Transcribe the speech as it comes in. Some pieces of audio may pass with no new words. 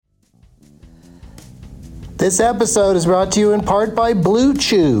This episode is brought to you in part by Blue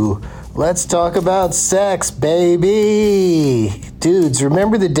Chew. Let's talk about sex, baby. Dudes,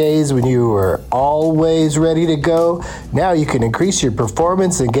 remember the days when you were always ready to go? Now you can increase your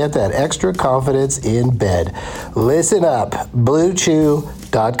performance and get that extra confidence in bed. Listen up,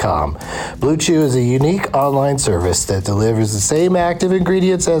 BlueChew.com. Blue Chew is a unique online service that delivers the same active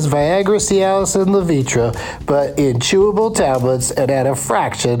ingredients as Viagra, Cialis, and Levitra, but in chewable tablets and at a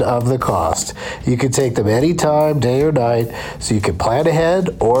fraction of the cost. You can take them anytime, day or night, so you can plan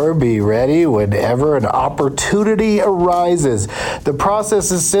ahead or be ready whenever an opportunity arises. The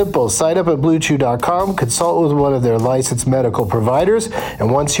process is simple. Sign up at BlueChew.com, consult with one of their licensed medical providers, and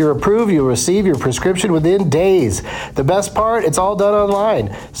once you're approved, you'll receive your prescription within days. The best part, it's all done online,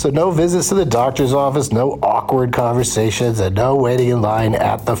 so no visits to the doctor's office, no awkward conversations, and no waiting in line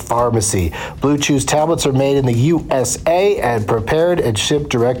at the pharmacy. Blue Chew's tablets are made in the USA and prepared and shipped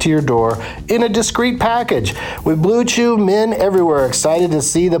direct to your door in a discreet package. With Blue Chew, men everywhere are excited to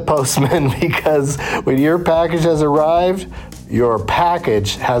see the postman because when your package has arrived, your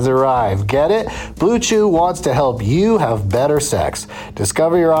package has arrived. Get it? Blue Chew wants to help you have better sex.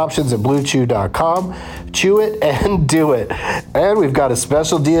 Discover your options at BlueChew.com. Chew it and do it. And we've got a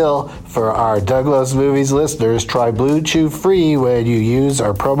special deal for our Doug Loves Movies listeners. Try Blue Chew free when you use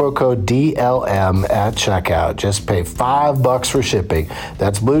our promo code DLM at checkout. Just pay $5 for shipping.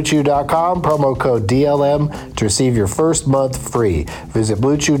 That's BlueChew.com, promo code DLM to receive your first month free. Visit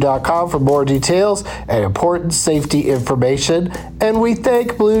BlueChew.com for more details and important safety information. And we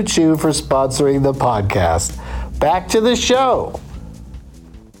thank Blue Chew for sponsoring the podcast. Back to the show.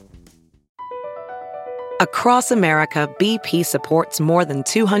 Across America, BP supports more than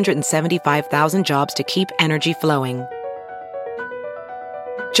 275,000 jobs to keep energy flowing.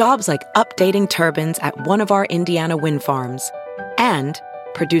 Jobs like updating turbines at one of our Indiana wind farms and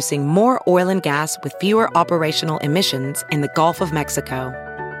producing more oil and gas with fewer operational emissions in the Gulf of Mexico.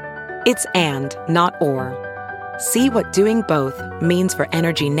 It's and, not or. See what doing both means for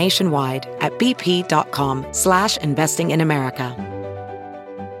energy nationwide at bp.com/investing in America.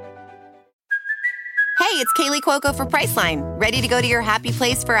 Hey, it's Kaylee Cuoco for Priceline. Ready to go to your happy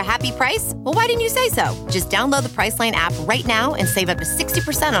place for a happy price? Well, why didn't you say so? Just download the Priceline app right now and save up to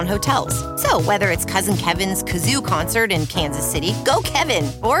 60% on hotels. So whether it's Cousin Kevin's Kazoo Concert in Kansas City, go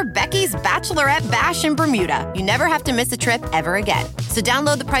Kevin, or Becky's Bachelorette Bash in Bermuda, you never have to miss a trip ever again. So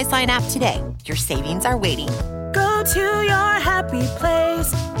download the Priceline app today. Your savings are waiting. Go to your happy place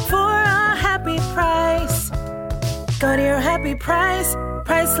for a happy price. Go to your happy price,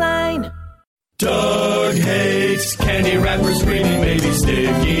 Priceline. Doug hates candy wrappers, screaming baby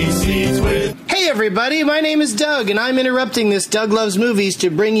sticky seeds with... Hey everybody, my name is Doug, and I'm interrupting this Doug Loves Movies to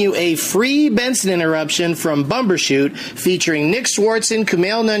bring you a free Benson interruption from Bumbershoot featuring Nick Swartzen,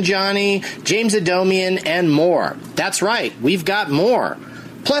 Kumail Nanjiani, James Adomian, and more. That's right, we've got more.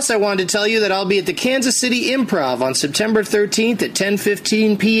 Plus, I wanted to tell you that I'll be at the Kansas City Improv on September 13th at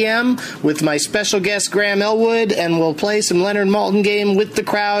 10:15 p.m. with my special guest Graham Elwood, and we'll play some Leonard Maltin game with the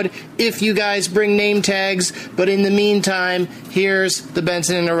crowd if you guys bring name tags. But in the meantime, here's the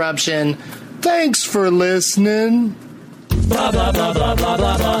Benson Interruption. Thanks for listening. Blah, blah, blah, blah, blah,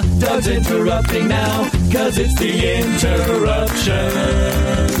 blah, blah. Doug's interrupting now, cause it's the interruption.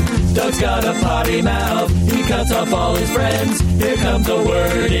 Doug's got a potty mouth, he cuts off all his friends. Here comes the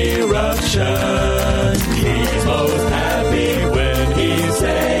word eruption. He's most happy when he's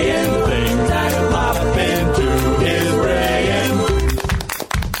saying things that pop into his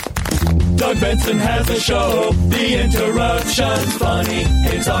brain. Doug Benson has a show, the interruption's funny.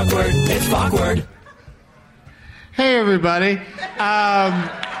 It's awkward, it's awkward. Hey everybody.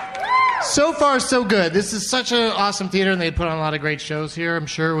 So far, so good. This is such an awesome theater, and they put on a lot of great shows here, I'm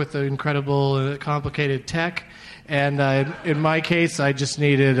sure, with the incredible, complicated tech. And in my case, I just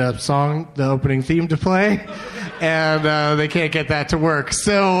needed a song, the opening theme, to play, and they can't get that to work.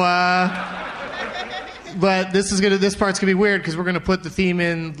 So, but this part's gonna be weird because we're gonna put the theme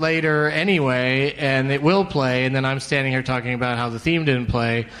in later anyway, and it will play. And then I'm standing here talking about how the theme didn't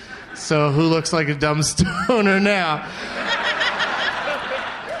play. So who looks like a dumb stoner now?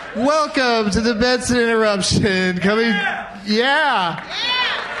 Welcome to the Benson Interruption. Coming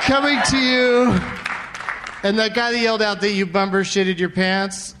to you. And that guy that yelled out that you bumper shitted your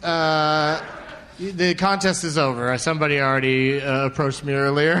pants, the contest is over. Somebody already approached me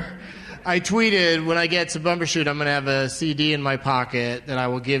earlier. I tweeted, when I get to Bumbershoot, I'm going to have a CD in my pocket that I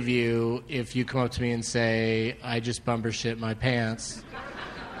will give you if you come up to me and say, I just bumper shit my pants.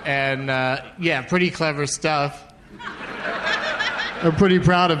 And, pretty clever stuff. I'm pretty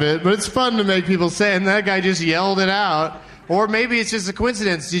proud of it, but it's fun to make people say, and that guy just yelled it out Or maybe it's just a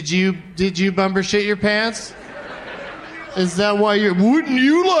coincidence. Did you Bumbershoot your pants? Is that why you're... Wouldn't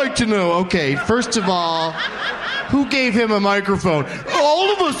you like to know? Okay, first of all, who gave him a microphone?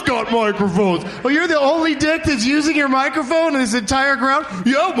 All of us got microphones. Oh, you're the only dick that's using your microphone in this entire crowd?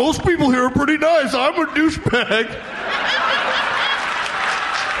 Yeah, most people here are pretty nice. I'm a douchebag.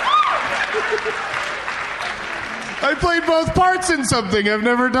 I played both parts in something. I've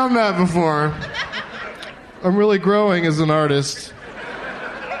never done that before. I'm really growing as an artist.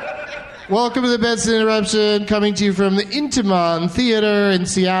 Welcome to the Benson Interruption, coming to you from the Intiman Theater in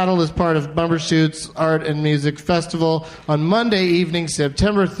Seattle as part of Bumbershoot's Art and Music Festival on Monday evening,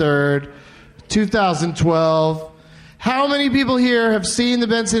 September 3rd, 2012. How many people here have seen the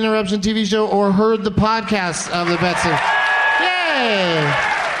Benson Interruption TV show or heard the podcast of the Benson? Yay!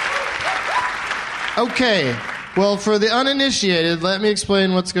 Okay. Well, for the uninitiated, let me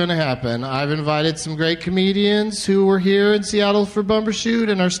explain what's going to happen. I've invited some great comedians who were here in Seattle for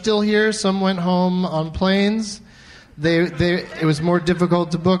Bumbershoot and are still here. Some went home on planes. It was more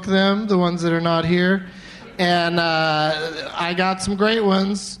difficult to book them, the ones that are not here. And I got some great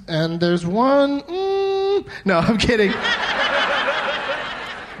ones. And there's one... No, I'm kidding.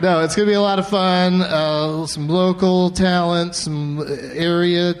 No, it's going to be a lot of fun. Some local talent, some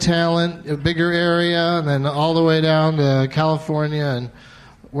area talent, a bigger area, and then all the way down to California and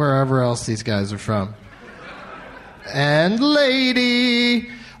wherever else these guys are from. And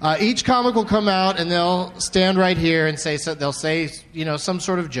lady. Each comic will come out and they'll stand right here and they'll say, some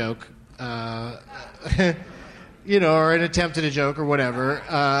sort of joke. Or an attempt at a joke or whatever.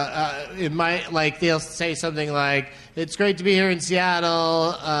 It might, they'll say something like, "It's great to be here in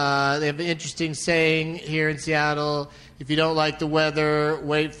Seattle. They have an interesting saying here in Seattle. If you don't like the weather,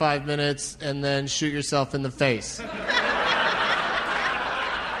 wait 5 minutes and then shoot yourself in the face."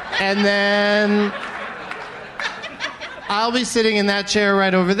 And then I'll be sitting in that chair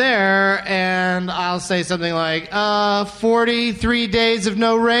right over there, and I'll say something like, 43 days of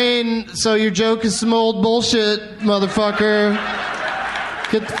no rain, so your joke is some old bullshit, motherfucker.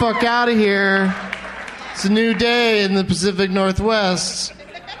 Get the fuck out of here. It's a new day in the Pacific Northwest,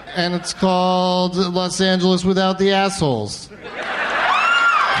 and it's called Los Angeles without the assholes.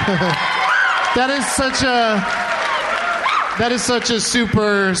 That is such a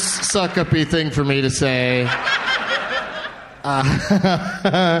super suck-uppy thing for me to say.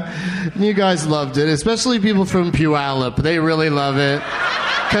 You guys loved it, especially people from Puyallup. They really love it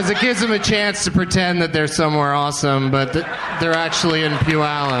because it gives them a chance to pretend that they're somewhere awesome, but they're actually in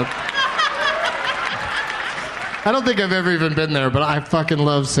Puyallup. I don't think I've ever even been there, but I fucking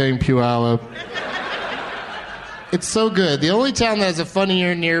love saying Puyallup. It's so good. The only town that has a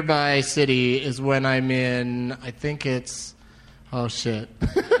funnier nearby city is when I'm in, I think it's, oh shit.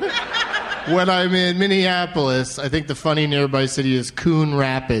 When I'm in Minneapolis, I think the funny nearby city is Coon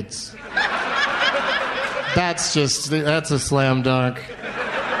Rapids. That's a slam dunk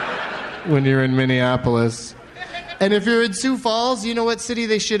when you're in Minneapolis. And if you're in Sioux Falls, you know what city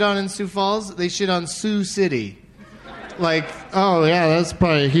they shit on in Sioux Falls? They shit on Sioux City. Oh yeah, that's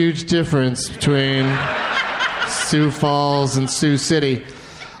probably a huge difference between Sioux Falls and Sioux City.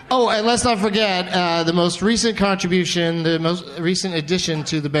 Oh, and let's not forget the most recent contribution, the most recent addition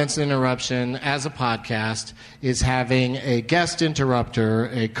to the Benson Interruption as a podcast is having a guest interrupter,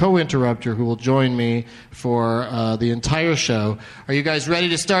 a co-interrupter who will join me for the entire show. Are you guys ready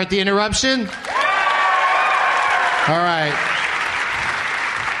to start the interruption? All right.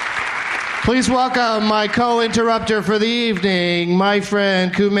 Please welcome my co-interrupter for the evening, my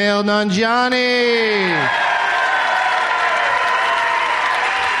friend Kumail Nanjiani.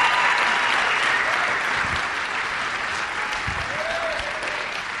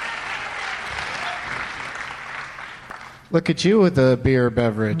 Look at you with a beer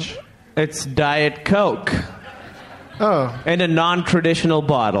beverage. It's Diet Coke. Oh. In a non-traditional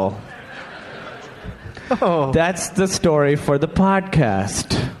bottle. Oh. That's the story for the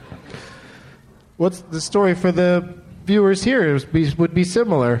podcast. What's the story for the viewers here would be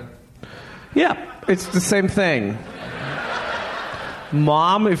similar. Yeah, it's the same thing.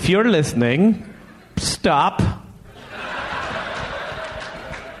 Mom, if you're listening, stop.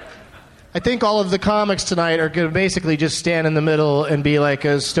 I think all of the comics tonight are going to basically just stand in the middle and be like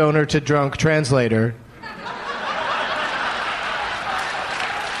a stoner to drunk translator.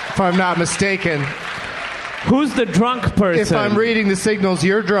 If I'm not mistaken. Who's the drunk person? If I'm reading the signals,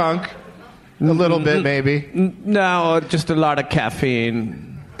 you're drunk. A little bit, maybe. No, just a lot of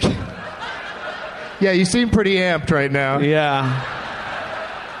caffeine. Yeah, you seem pretty amped right now. Yeah.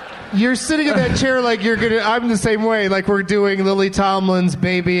 You're sitting in that chair like you're gonna... I'm the same way, like we're doing Lily Tomlin's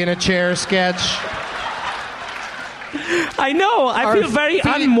Baby in a Chair sketch. I know. I Our feel very feet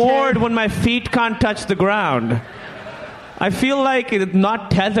unmoored can't- when my feet can't touch the ground. I feel like it's not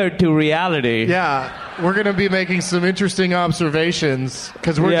tethered to reality. Yeah, we're going to be making some interesting observations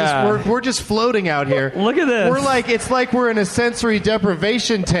because we're just floating out here. Look at this. It's like we're in a sensory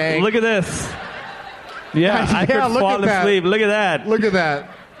deprivation tank. Look at this. Yeah, I could look fall at that. asleep. Look at that. Look at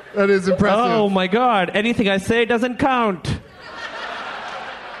that. That is impressive. Oh my God! Anything I say doesn't count.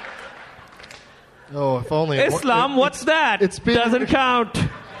 Oh, if only Islam, what's that? it's being- doesn't count.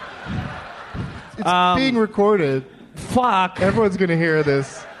 It's being recorded. Fuck. Everyone's going to hear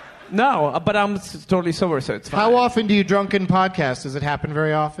this. No, but I'm totally sober, so it's fine. How often do you drunken podcast? Does it happen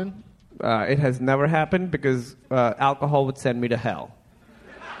very often? It has never happened because alcohol would send me to hell.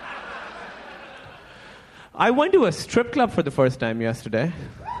 I went to a strip club for the first time yesterday.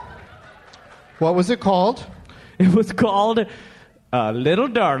 What was it called? It was called Little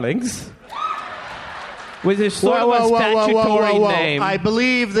Darlings, which is sort of a statutory name. I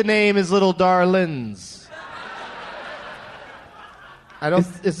believe the name is Little Darlins.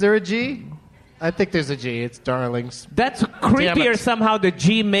 Is there a G? I think there's a G. It's Darlings. That's Damn creepier it. somehow. The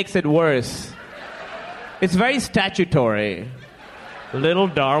G makes it worse. It's very statutory. Little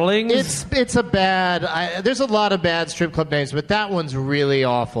Darlings? It's a bad... there's a lot of bad strip club names, but that one's really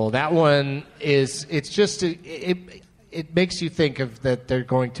awful. That one is... It's just... It makes you think of that they're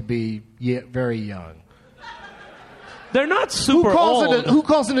going to be very young. They're not super old. Who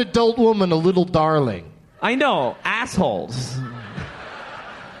calls an adult woman a little darling? I know. Assholes.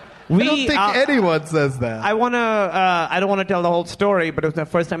 I don't think anyone says that. I don't want to tell the whole story, but it was my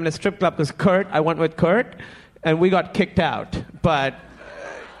first time in a strip club because I went with Kurt, and we got kicked out. But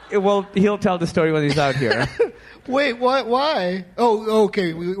he'll tell the story when he's out here. Wait, what? Why? Oh,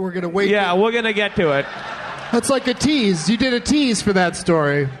 okay. We're going to wait. Yeah, we're going to get to it. That's like a tease. You did a tease for that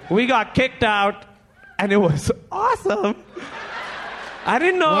story. We got kicked out, and it was awesome. I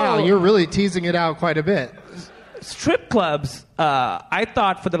didn't know. Wow, you're really teasing it out quite a bit. Strip clubs, I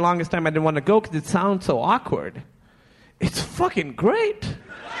thought for the longest time I didn't want to go because it sounds so awkward. It's fucking great.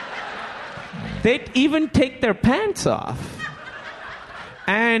 They'd even take their pants off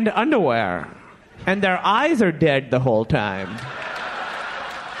and underwear, and their eyes are dead the whole time.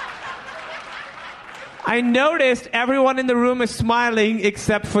 I noticed everyone in the room is smiling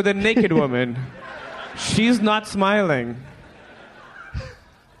except for the naked woman. She's not smiling.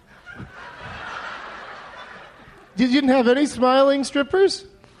 You didn't have any smiling strippers?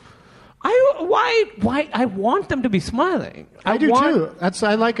 Why? I want them to be smiling. I do too.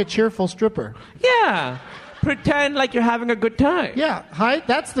 I like a cheerful stripper. Yeah. Pretend like you're having a good time. Yeah,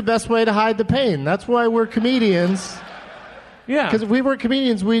 that's the best way to hide the pain. That's why we're comedians. Yeah. Because if we were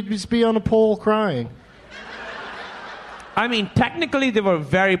comedians, we'd just be on a pole crying. I mean, technically, they were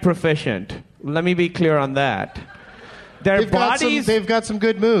very proficient. Let me be clear on that. They've got some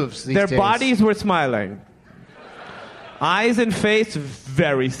good moves these days. Their bodies were smiling. Eyes and face,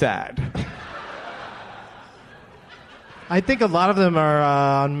 very sad. I think a lot of them are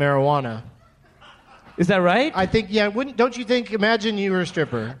on marijuana. Is that right? I think, yeah. Don't you think? Imagine you were a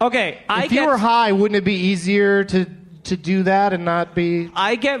stripper. Okay, if you were high, wouldn't it be easier to do that and not be?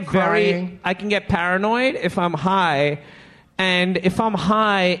 I can get paranoid if I'm high. And if I'm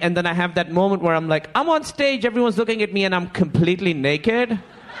high and then I have that moment where I'm like, I'm on stage, everyone's looking at me, and I'm completely naked.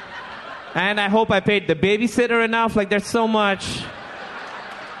 And I hope I paid the babysitter enough. Like, there's so much.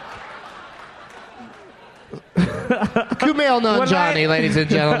 Kumail Nanjiani, ladies and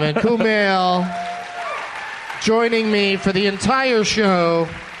gentlemen. Kumail joining me for the entire show.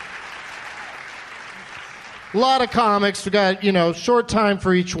 A lot of comics. We got, short time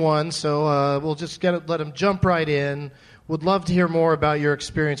for each one, so we'll just let them jump right in. Would love to hear more about your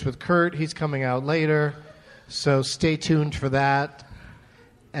experience with Kurt. He's coming out later, so stay tuned for that.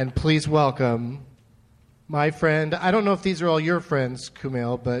 And please welcome my friend. I don't know if these are all your friends,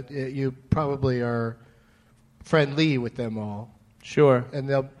 Kumail, but you probably are friendly with them all. Sure. And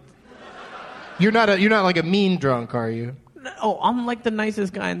you're not like a mean drunk, are you? No, I'm like the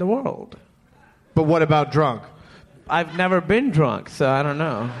nicest guy in the world. But what about drunk? I've never been drunk, so I don't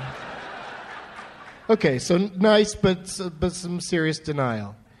know. Okay, so nice, but some serious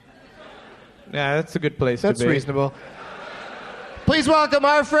denial. Yeah, that's a good place to be. That's reasonable. Please welcome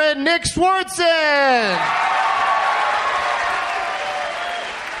our friend Nick Swartzen.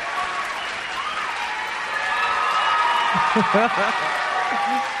 What's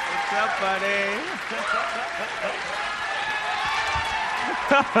up, buddy?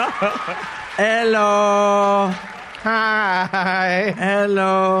 Hello. Hi.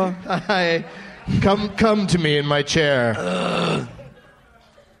 Hello. Hi. Come to me in my chair.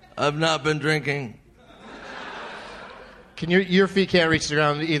 I've not been drinking. Your feet can't reach the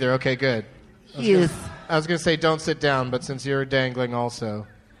ground either. Okay, good. Yes. I was going to say don't sit down, but since you're dangling also.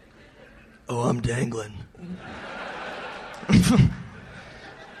 Oh, I'm dangling.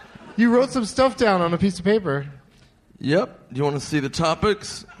 You wrote some stuff down on a piece of paper. Yep. Do you want to see the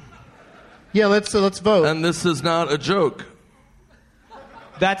topics? Yeah, let's vote. And this is not a joke.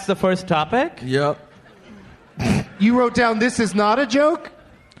 That's the first topic? Yep. You wrote down this is not a joke?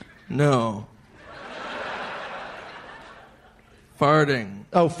 No. Farting.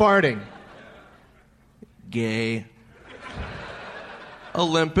 Oh, farting. Gay.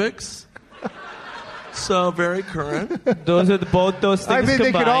 Olympics. So very current. Both those things I think they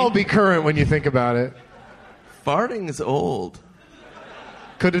could combined. all be current when you think about it. Farting is old.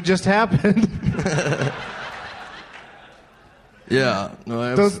 Could have just happened. Yeah. No, I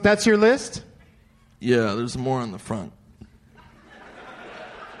have, That's your list? yeah, there's more on the front.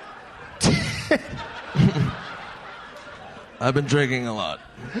 I've been drinking a lot.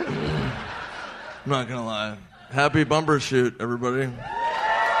 I'm not gonna lie. Happy Bumbershoot, everybody.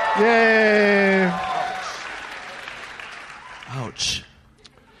 Yay! Ouch.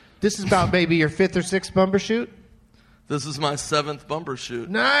 This is about maybe your 5th or 6th Bumbershoot? This is my 7th Bumbershoot.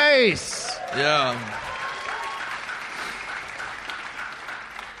 Nice! Yeah.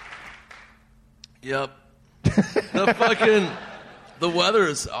 Yep. The weather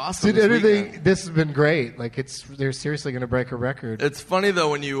is awesome. Dude, this weekend. this has been great. Like they're seriously going to break a record. It's funny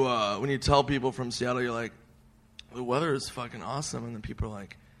though when you tell people from Seattle, you're like, the weather is fucking awesome, and then people are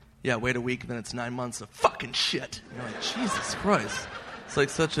like, yeah, wait a week, then it's 9 months of fucking shit. And you're like, Jesus Christ. It's like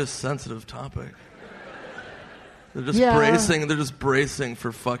such a sensitive topic. They're just bracing. They're just bracing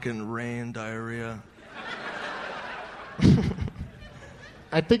for fucking rain, diarrhea.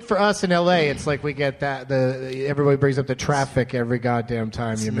 I think for us in LA, it's like we get that everybody brings up the traffic every goddamn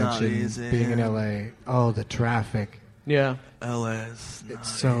time you mention being in LA. Oh, the traffic. Yeah. LA's It's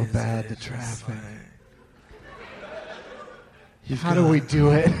so easy. bad, the It's traffic. How do we do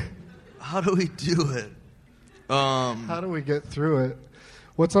it? How do we do it? How do we get through it?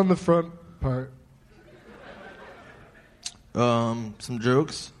 What's on the front part? Some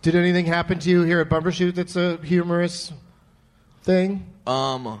jokes. Did anything happen to you here at Bumbershoot that's a humorous thing?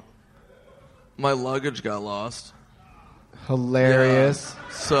 My luggage got lost. Hilarious. Yeah.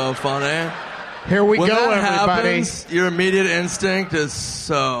 So funny. Here we When go, that everybody. happens, your immediate instinct is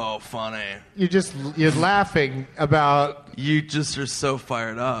so funny. You're laughing about You just are so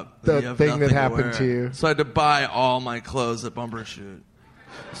fired up. The You have thing nothing that happened wear. to you. So I had to buy all my clothes at Bumbershoot.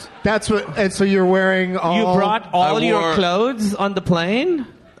 that's what. And so you're wearing all. You brought all I your wore- clothes on the plane?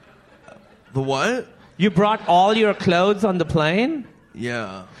 The what? You brought all your clothes on the plane?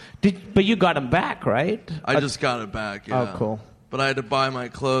 Yeah. But you got them back, right? I just got it back, yeah. Oh, cool. But I had to buy my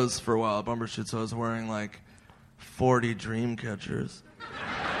clothes for a while at Bumbershoot, so I was wearing like 40 dream catchers.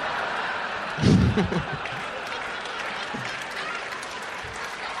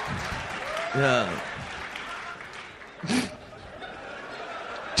 Yeah.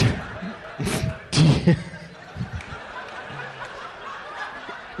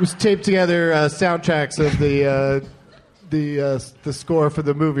 was taped together soundtracks of the score for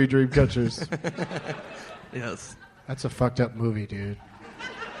the movie Dreamcatchers. Yes. That's a fucked up movie, dude.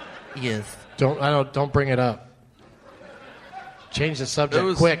 Yes. Don't bring it up. Change the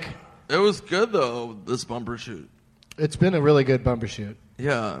subject quick. It was good though, this Bumbershoot. It's been a really good Bumbershoot.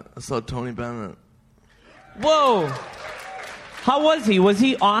 Yeah, I saw Tony Bennett. Whoa. How was he? Was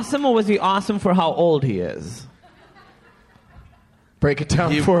he awesome, or was he awesome for how old he is? Break it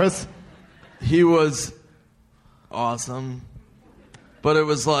down for us. He was awesome, but it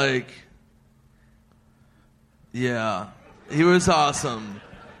was like, yeah, he was awesome,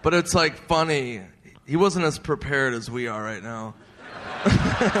 but it's like funny. He wasn't as prepared as we are right now.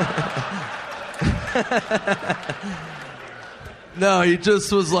 No, he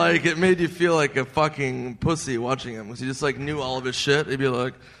just was like, it made you feel like a fucking pussy watching him, because he just like knew all of his shit. He'd be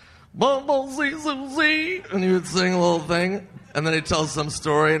like, Bumblesee, and he would sing a little thing, and then he'd tell some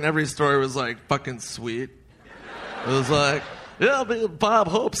story, and every story was like fucking sweet. It was like, yeah, me and Bob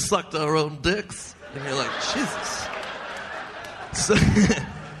Hope sucked our own dicks. And you're like, Jesus. So,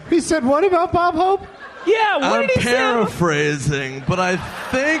 He said what about Bob Hope? Yeah, what I'm did he say? paraphrasing, but I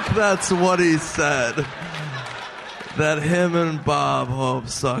think that's what he said. That him and Bob Hope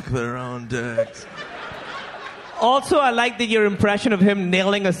suck their own dicks. Also, I like that your impression of him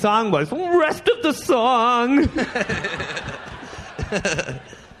nailing a song was rest of the song.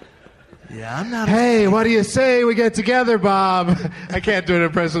 Yeah, I'm not. Hey, what do you say we get together, Bob? I can't do an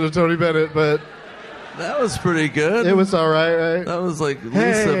impression of Tony Bennett, but That was pretty good. it was all right, right? That was like Lisa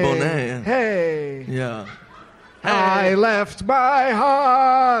Hey, Bonet. hey. Yeah. I left my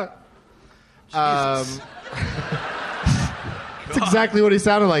heart. That's exactly what he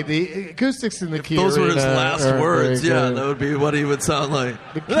sounded like. The acoustics in the key. Those were his arena last are words. very Yeah, good. that would be what he would sound like.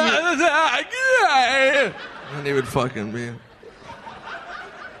 And he would fucking be.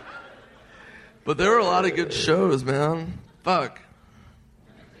 But there were a lot of good shows, man. Fuck.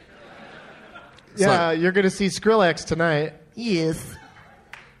 Yeah, you're going to see Skrillex tonight. Yes.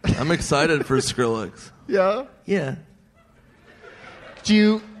 I'm excited for Skrillex. Yeah. Yeah.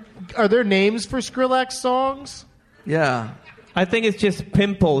 Are there names for Skrillex songs? Yeah. I think it's just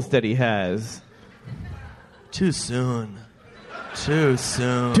pimples that he has. Too soon. Too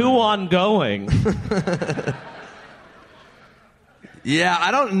soon. Too ongoing. Yeah, I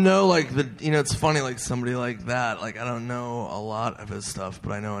don't know, like, it's funny, like, somebody like that, like, I don't know a lot of his stuff,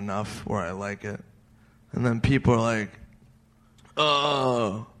 but I know enough where I like it. And then people are like,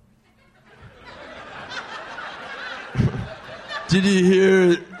 oh. Did you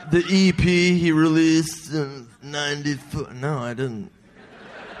hear the EP he released in 94? No, I didn't.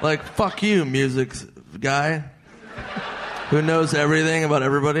 Like, fuck you, music guy who knows everything about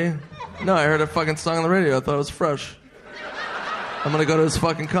everybody. No, I heard a fucking song on the radio. I thought it was fresh. I'm gonna go to his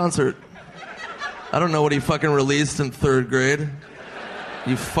fucking concert. I don't know what he fucking released in 3rd grade.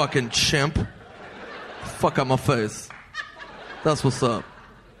 You fucking chimp. Fuck out my face. That's what's up.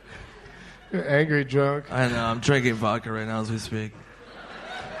 You're angry drunk. I know, I'm drinking vodka right now as we speak.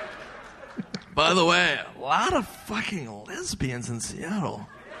 By the way, a lot of fucking lesbians in Seattle.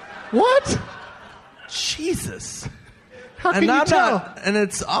 What? Jesus. How can you tell? And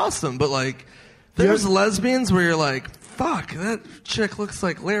it's awesome, but like, there's lesbians where you're like, fuck, that chick looks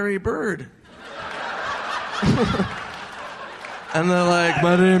like Larry Bird. And they're like,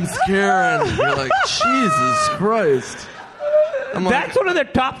 my name's Karen. You're like, Jesus Christ. That's one of their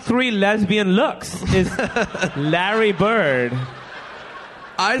top 3 lesbian looks, is Larry Bird.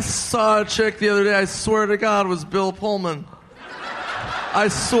 I saw a chick the other day, I swear to God, it was Bill Pullman. I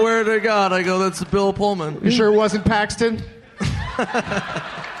swear to God, I go, that's Bill Pullman. You sure it wasn't Paxton?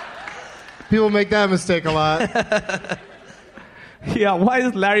 People make that mistake a lot. Yeah, why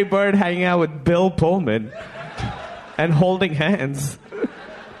is Larry Bird hanging out with Bill Pullman and holding hands?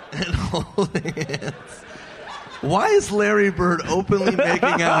 Why is Larry Bird openly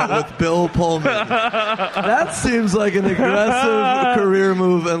making out with Bill Pullman? That seems like an aggressive career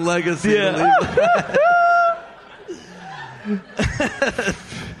move and legacy. Yeah.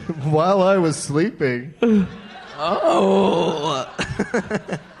 While I was sleeping. Oh.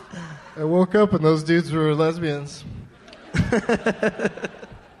 I woke up and those dudes were lesbians.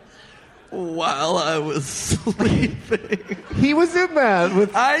 While I was sleeping. He was in that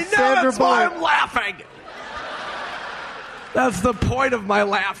with I know, Sandra that's why Bullock. I'm laughing. That's the point of my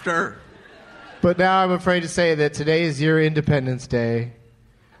laughter. But now I'm afraid to say that today is your Independence Day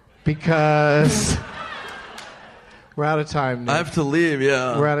because we're out of time, Nick. I have to leave,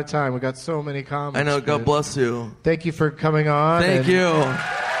 yeah. We're out of time. We got so many comments. I know, God bless you. Thank you for coming on. Thank you.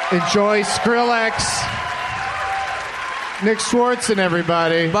 Enjoy Skrillex. Nick Schwartz and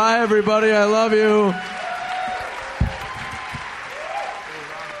everybody. Bye, everybody. I love you.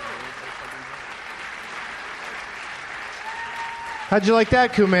 How'd you like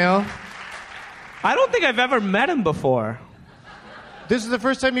that, Kumail? I don't think I've ever met him before. This is the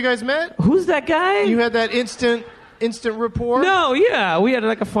first time you guys met? Who's that guy? You had that instant rapport? No, yeah, we had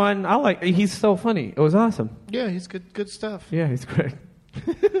like a fun. He's so funny. It was awesome. Yeah, he's good stuff. Yeah, he's great.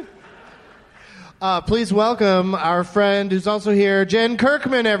 Please welcome our friend who's also here, Jen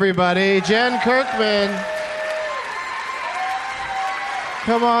Kirkman, everybody. Jen Kirkman.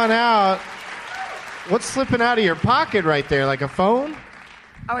 Come on out. What's slipping out of your pocket right there, like a phone?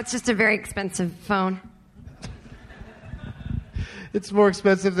 Oh, it's just a very expensive phone. It's more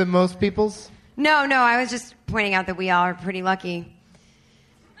expensive than most people's? No, I was just pointing out that we all are pretty lucky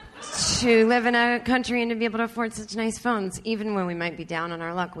to live in a country and to be able to afford such nice phones. Even when we might be down on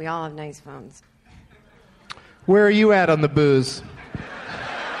our luck, we all have nice phones. Where are you at on the booze?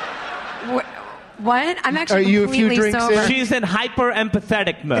 What? I'm actually Are you a few completely drinks sober. in? She's in hyper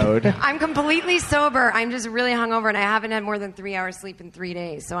empathetic mode. I'm completely sober. I'm just really hungover, and I haven't had more than 3 hours sleep in 3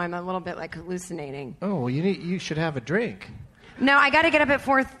 days, so I'm a little bit like hallucinating. Oh, well, you should have a drink. No, I got to get up at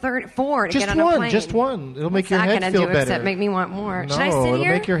 4:34 to get on a plane. Just one. It'll make What's your that head gonna feel do better. except make me want more? No, Should I sit it'll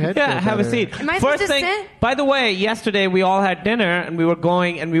here? make your head feel Yeah, better. have a seat. Am I supposed First to thing, sit? by the way, yesterday we all had dinner and we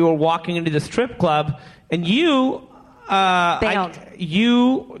were walking into the strip club, and you Bailed.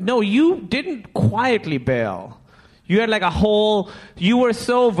 you didn't quietly bail. You had like you were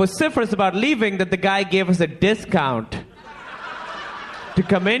so vociferous about leaving that the guy gave us a discount. to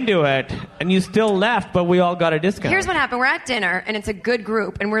come into it, and you still left, but we all got a discount. Here's what happened. We're at dinner, and it's a good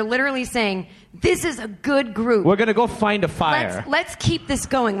group, and we're literally saying, this is a good group. We're going to go find a fire. Let's keep this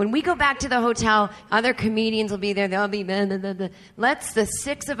going. When we go back to the hotel, other comedians will be there. They'll be... Blah, blah, blah, blah. Let's, the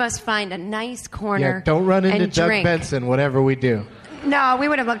six of us, find a nice corner. Yeah, don't run into and Doug drink. Benson, whatever we do. No, we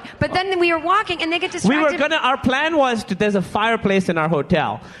would have loved. But then we were walking, and they get distracted. Our plan was there's a fireplace in our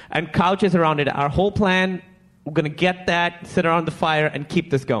hotel, and couches around it. Our whole plan, we're going to get that, sit around the fire, and keep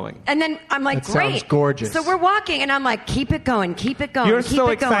this going. And then I'm like, that great. Sounds gorgeous. So we're walking, and I'm like, keep it going, keep it going, You're keep so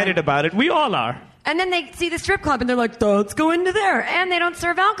it going. excited about it. We all are. And then they see the strip club, and they're like, let's go into there. And they don't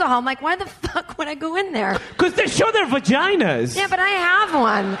serve alcohol. I'm like, why the fuck would I go in there? Because they show their vaginas. Yeah, but I have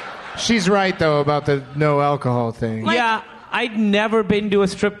one. She's right, though, about the no alcohol thing. Yeah, I'd never been to a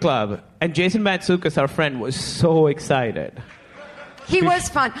strip club, and Jason Matsoukas, our friend, was so excited. He was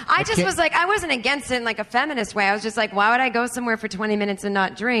fun. I just was like, I wasn't against it in like a feminist way. I was just like, why would I go somewhere for 20 minutes and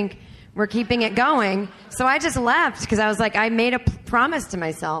not drink? We're keeping it going. So I just left because I was like, I made a promise to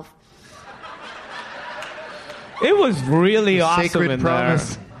myself. It was really awesome Sacred in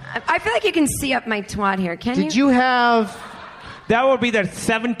promise. there. I feel like you can see up my twat here. Can you? Did you have... That would be the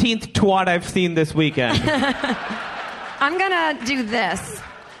 17th twat I've seen this weekend. I'm going to do this.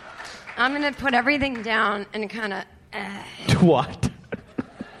 I'm going to put everything down and kind of... Twat.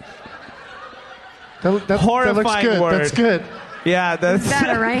 That Horrifying looks good. word. That's good. Yeah, that's...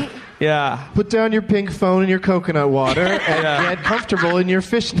 better, right? Yeah. Put down your pink phone and your coconut water and get comfortable in your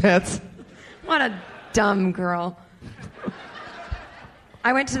fishnets. What a dumb girl.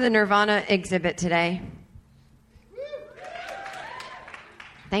 I went to the Nirvana exhibit today.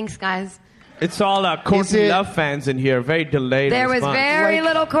 Thanks, guys. It's all Courtney Love fans in here. Very delayed There was response. very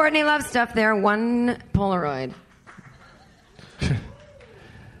little Courtney Love stuff there. One Polaroid.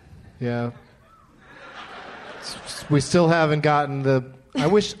 Yeah. We still haven't gotten the... I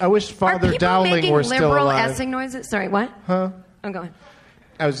wish Father Dowling were still liberal alive. S-ing noises? Sorry, what? Huh? I'm going.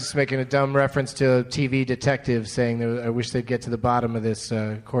 I was just making a dumb reference to a TV detective saying that I wish they'd get to the bottom of this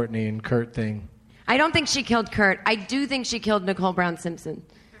Courtney and Kurt thing. I don't think she killed Kurt. I do think she killed Nicole Brown Simpson.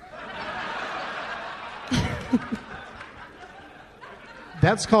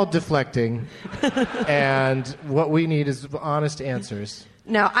 That's called deflecting. And what we need is honest answers.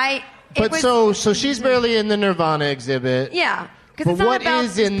 No, So she's barely in the Nirvana exhibit. Yeah. But what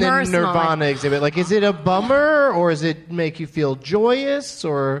is in the Nirvana exhibit? Like, is it a bummer, or does it make you feel joyous,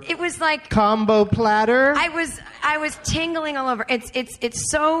 or it was like combo platter? I was tingling all over.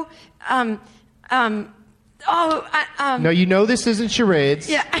 It's so No, you know this isn't charades.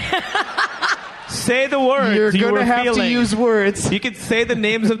 Yeah. Say the words. You're going to have to use words. You can say the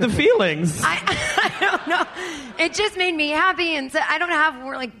names of the feelings. I don't know. It just made me happy, and so I don't have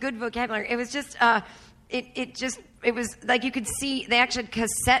like good vocabulary. It was just it was like you could see they actually had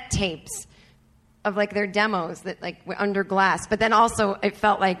cassette tapes of like their demos that like were under glass, but then also it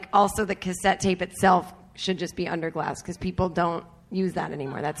felt like also the cassette tape itself should just be under glass because people don't use that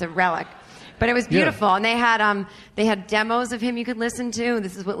anymore. That's a relic. But it was beautiful, and they had demos of him you could listen to.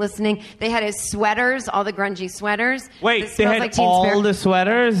 This is what listening. They had his sweaters, all the grungy sweaters. Wait, they had like Teen all Spirit. the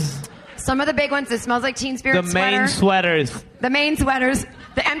sweaters? Some of the big ones. It smells like Teen Spirit The sweater. main sweaters. The main sweaters.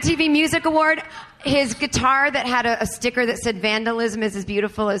 The MTV Music Award. His guitar that had a sticker that said "Vandalism is as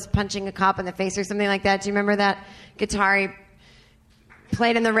beautiful as punching a cop in the face" or something like that. Do you remember that guitar? He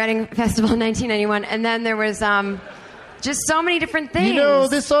played in the Reading Festival in 1991, and then there was. Just so many different things. You know,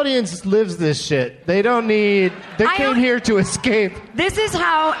 this audience lives this shit. They don't need... They came here to escape. This is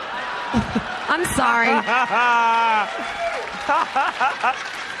how... I'm sorry.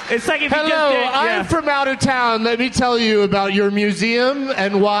 It's like if you Hello, just did, I'm from out of town. Let me tell you about your museum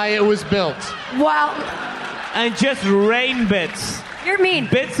and why it was built. Well... And just rain bits. You're mean.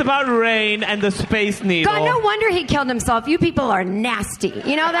 Bits about rain and the Space Needle. God, no wonder he killed himself. You people are nasty.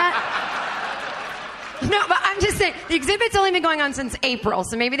 You know that? No, but I'm just saying, the exhibit's only been going on since April,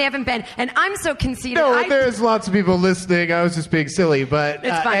 so maybe they haven't been. And I'm so conceited. No, there's lots of people listening. I was just being silly, but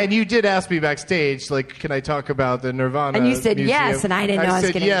It's fine. and you did ask me backstage, like, can I talk about the Nirvana? And you said museum? yes, and I didn't know I was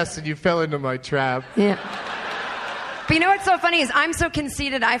said gonna- yes, and you fell into my trap. Yeah. But you know what's so funny is I'm so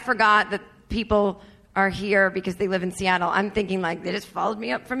conceited, I forgot that people are here because they live in Seattle. I'm thinking, like, they just followed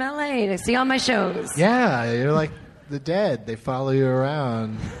me up from L.A. to see all my shows. Yeah, you're like the dead. They follow you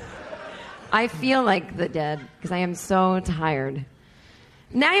around. I feel like the dead because I am so tired.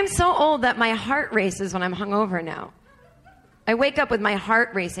 Now I am so old that my heart races when I'm hungover now. I wake up with my heart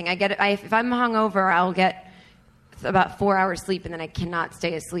racing. If I'm hungover, I'll get about 4 hours sleep, and then I cannot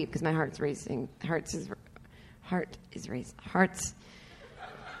stay asleep because my heart's racing. Heart is racing.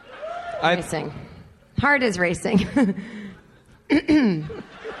 Heart is racing.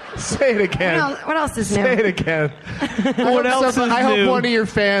 Say it again. What else is new? Say it again. What else is I hope new? one of your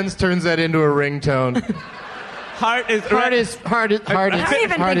fans turns that into a ringtone. Heart is I don't even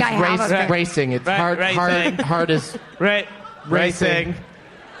think I have a fan. racing. It's Racing. heart is racing.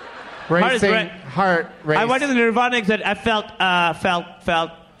 Heart racing. I went to the Nirvana that I felt.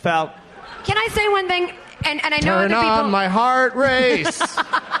 Can I say one thing? And I know Turn other people. on my heart race.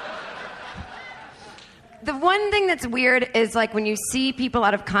 The one thing that's weird is like when you see people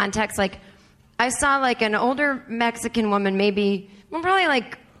out of context. Like I saw like an older Mexican woman, maybe probably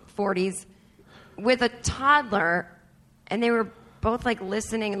like 40s, with a toddler, and they were both like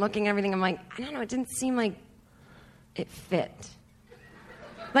listening and looking at everything. I'm like, I don't know. It didn't seem like it fit.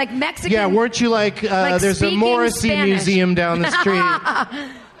 Like Mexican. Yeah, weren't you like there's a Morrissey Spanish. museum down the street.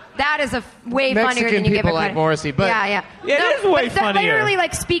 That is way Mexican funnier than you give it people credit. like Morrissey, but yeah. It is way funnier. Literally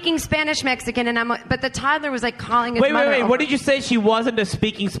like speaking Spanish Mexican, and but the toddler was like calling his mother. Wait. over. What did you say? She wasn't a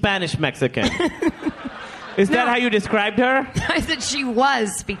speaking Spanish Mexican. Is that how you described her? I said she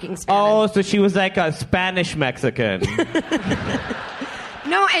was speaking Spanish. Oh, so she was like a Spanish Mexican.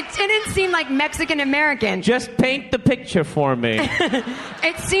 No, it didn't seem like Mexican American. Just paint the picture for me.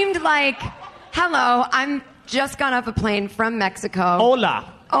 It seemed like, hello, I'm just got off a plane from Mexico.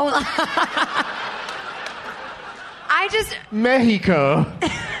 Hola. Mexico.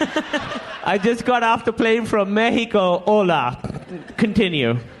 I just got off the plane from Mexico. Hola.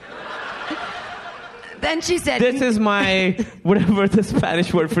 Continue. Then she said... This is my, whatever the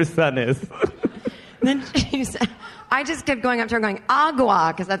Spanish word for sun is. Then she said... I just kept going up to her going,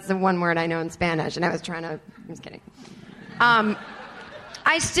 agua, because that's the one word I know in Spanish, and I was trying to... I was kidding.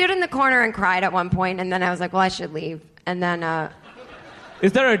 I stood in the corner and cried at one point, and then I was like, well, I should leave. And then...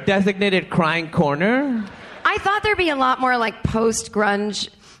 Is there a designated crying corner? I thought there'd be a lot more like post-grunge,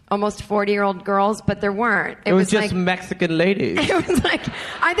 almost 40-year-old girls, but there weren't. It was just like, Mexican ladies. It was like,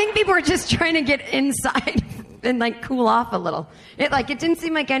 I think people were just trying to get inside and like cool off a little. It didn't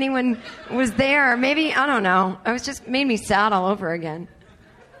seem like anyone was there. Maybe, I don't know. It was just made me sad all over again.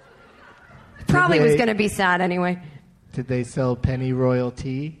 Probably was going to be sad anyway. Did they sell penny royal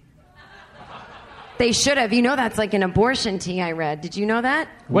tea? They should have. You know that's like an abortion tea I read. Did you know that?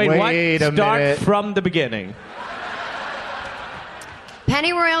 Wait what? A Start minute. from the beginning.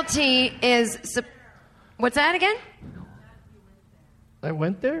 Penny royal tea is... What's that again? I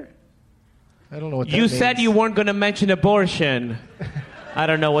went there? I don't know what that You means. said you weren't going to mention abortion. I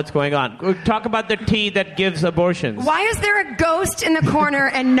don't know what's going on. Talk about the tea that gives abortions. Why is there a ghost in the corner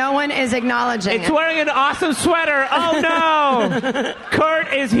and no one is acknowledging It's it? wearing an awesome sweater. Oh, no.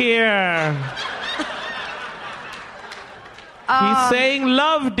 Kurt is here. He's saying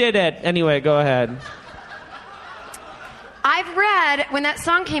love did it. Anyway, go ahead. I've read, when that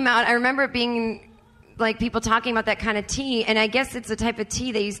song came out, I remember it being like people talking about that kind of tea, and I guess it's the type of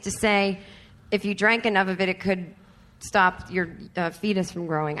tea they used to say if you drank enough of it, it could stop your fetus from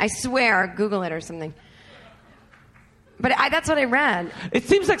growing. I swear, Google it or something. But that's what I read. It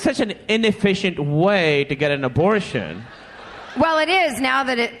seems like such an inefficient way to get an abortion. Well, it is now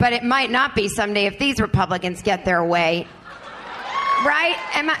but it might not be someday if these Republicans get their way. Right?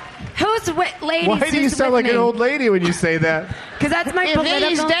 Ladies? Why do you sound like an old lady when you say that? Because that's my political...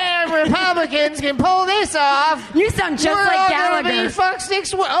 These damn Republicans can pull this off. You sound just we're like all Gallagher. Gonna be fuck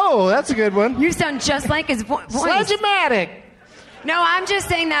sticks. Oh, that's a good one. You sound just like his voice. Sledge-o-matic. No, I'm just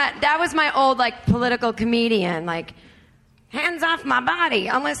saying that was my old like political comedian, like hands off my body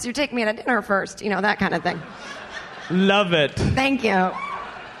unless you take me to dinner first, that kind of thing. Love it. Thank you.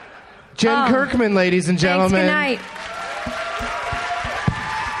 Jen Kirkman, ladies and gentlemen. Thanks, good night.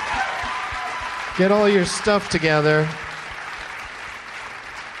 Get all your stuff together.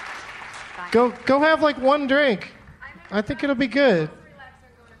 Go have like one drink. I think it'll be good.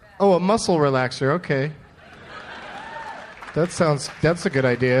 Oh, a muscle relaxer. Okay. That's a good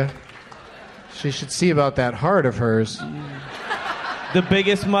idea. She should see about that heart of hers. The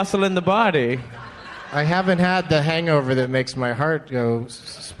biggest muscle in the body. I haven't had the hangover that makes my heart go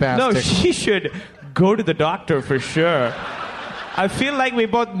spastic. No, she should go to the doctor for sure. I feel like we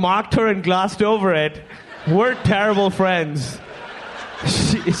both mocked her and glossed over it. We're terrible friends.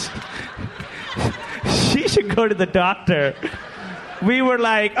 She should go to the doctor. We were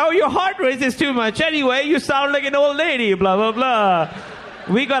like, oh, your heart rate is too much. Anyway, you sound like an old lady, blah, blah, blah.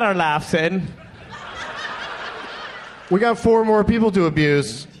 We got our laughs in. We got 4 more people to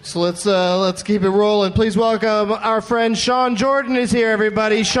abuse. So let's keep it rolling. Please welcome our friend Sean Jordan is here,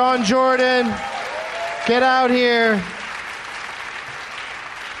 everybody. Sean Jordan, get out here.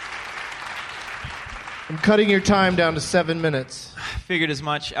 I'm cutting your time down to 7 minutes. Figured as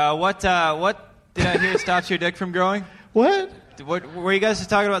much. What did I hear stops your dick from growing? What? were you guys just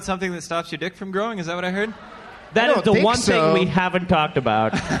talking about something that stops your dick from growing? Is that what I heard? That is the one so. thing we haven't talked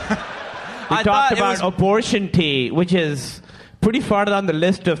about. We I talked thought it about was- abortion tea, which is pretty far down the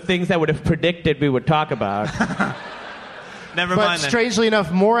list of things I would have predicted we would talk about. Never But mind then. strangely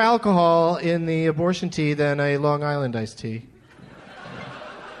enough, more alcohol in the abortion tea than a Long Island iced tea.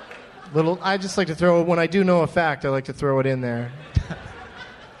 I just like to throw, when I do know a fact, I like to throw it in there.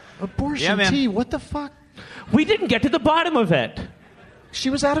 Abortion Yeah, man. tea, what the fuck? We didn't get to the bottom of it. She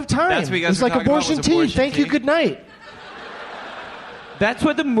was out of time. That's what you guys it was were like talking about, abortion was tea, abortion thank you, tea? good night. That's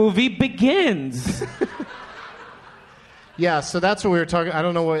where the movie begins. Yeah, so that's what we were talking. I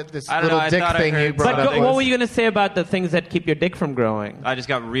don't know what this I don't little know, I dick thought I thing you heard brought But up what was. were you going to say about the things that keep your dick from growing? I just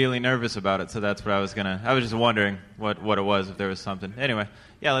got really nervous about it, so that's what I was just wondering what it was, if there was something. Anyway,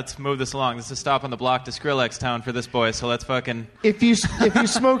 yeah, let's move this along. This is Stop on the Block to Skrillex Town for this boy, so let's fucking... If you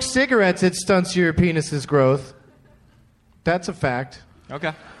smoke cigarettes, it stunts your penis's growth. That's a fact.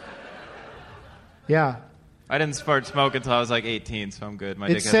 Okay. Yeah. I didn't start smoking until I was like 18, so I'm good. My It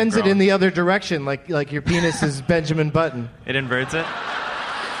dick hasn't sends it grown. in the other direction, like your penis is Benjamin Button. It inverts it?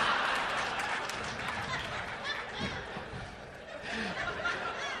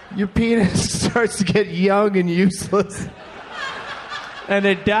 Your penis starts to get young and useless. And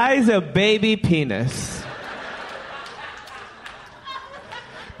it dies a baby penis.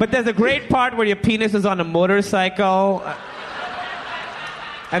 But there's a great part where your penis is on a motorcycle.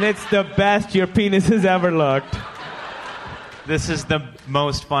 And it's the best your penis has ever looked. This is the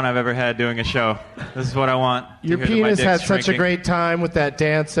most fun I've ever had doing a show. This is what I want. to Your hear that my penis dick's had such a shrinking. great time with that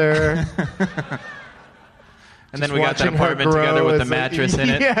dancer. And then Just we got that watching her apartment grow together with the as a- mattress in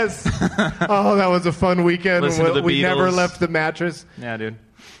it. Yes. Oh, that was a fun weekend. Listen to the We never Beatles. left the mattress. Yeah, dude.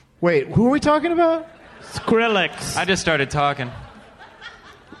 Wait, who are we talking about? Skrillex. I just started talking.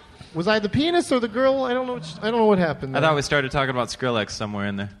 Was I the penis or the girl? I don't know what happened. I there. thought we started talking about Skrillex somewhere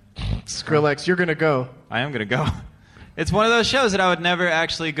in there. Skrillex, you're gonna go. I am going to go. It's one of those shows that I would never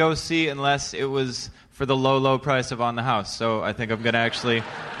actually go see unless it was for the low, low price of On the House. So I think I'm going to actually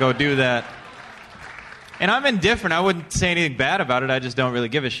go do that. And I'm indifferent. I wouldn't say anything bad about it. I just don't really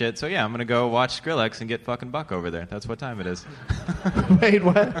give a shit. So yeah, I'm going to go watch Skrillex and get fucking buck over there. That's what time it is. Wait,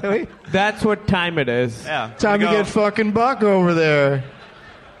 what? Wait. That's what time it is. Yeah. I'm Time to gonna get go fucking buck over there.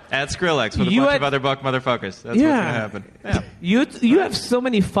 at Skrillex with a You bunch had- of other buck motherfuckers. That's what's Yeah. going to happen. Yeah. You have so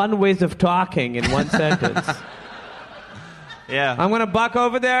many fun ways of talking in one sentence. Yeah. I'm going to buck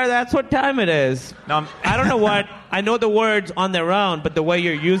over there. That's what time it is. No, I don't know what. I know the words on their own, but the way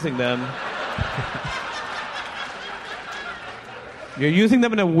you're using them. You're using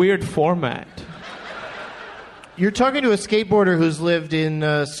them in a weird format. You're talking to a skateboarder who's lived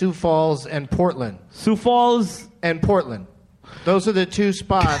in Sioux Falls and Portland. Sioux Falls. And Portland. Those are the two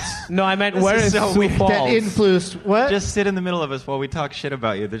spots No, I meant This where is is so Sioux weird. Falls? that influenced what? just sit in the middle of us while we talk shit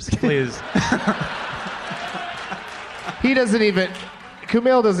about you. Just please. He doesn't even.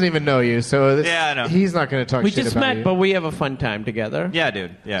 Kumail doesn't even know you, so Yeah, I know. he's not going to talk we shit just about met, you. but we have a fun time together. Yeah,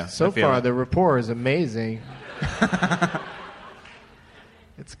 dude. Yeah. So I feel far, it. the rapport is amazing.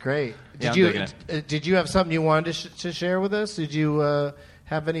 It's great. Yeah, I'm Did digging you did you have something you wanted to share with us? Did you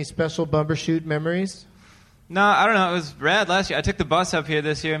have any special Bumbershoot memories? No, I don't know. It was rad last year. I took the bus up here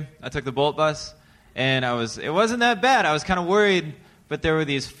this year. I took the Bolt bus, and it wasn't that bad. I was kind of worried, but there were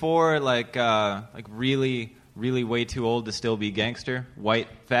these four really way too old to still be gangster white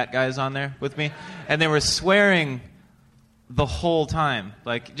fat guys on there with me, and they were swearing the whole time,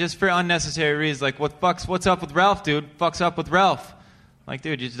 like just for unnecessary reasons. Like, what's up with Ralph, dude? Fuck's up with Ralph. Like,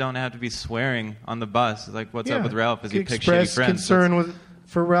 dude, you just don't have to be swearing on the bus. It's like, what's up with Ralph? Is he pick shitty express friends? concern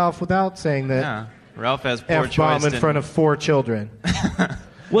for Ralph without saying that Yeah, Ralph has poor F-bomb choice. in front of 4 children.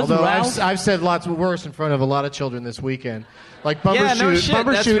 Was Although Ralph? I've said lots worse in front of a lot of children this weekend. Like Bumbershoot, Yeah, no shit, that's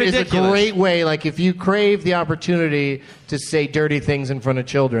Bumbershoot is a ridiculous. great way. Like if you crave the opportunity to say dirty things in front of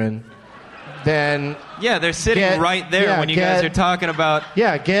children, then Yeah, they're sitting Get- right there yeah, when you guys get- are talking about.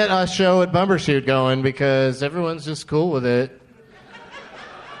 yeah, get a show at Bumbershoot going because everyone's just cool with it.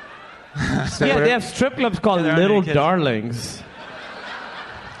 So Yeah, they have strip clubs called there aren't Little any kids. Darlings.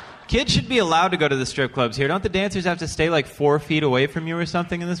 Kids should be allowed to go to the strip clubs here. Don't the dancers have to stay like 4 feet away from you or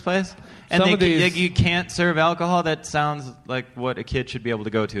something in this place? And Some of these- you can't serve alcohol? That sounds like what a kid should be able to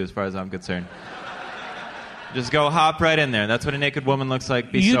go to as far as I'm concerned. Just go hop right in there. That's what a naked woman looks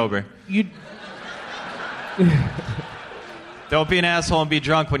like. Be sober. Don't be an asshole and be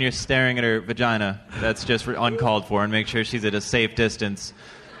drunk when you're staring at her vagina. That's just uncalled for. And make sure she's at a safe distance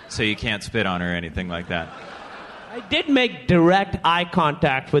so you can't spit on her or anything like that. I did make direct eye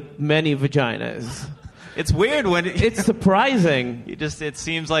contact with many vaginas. It's weird when It's surprising. it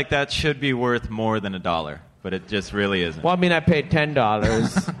seems like that should be worth more than $1. but it just really isn't. Well, I mean, I paid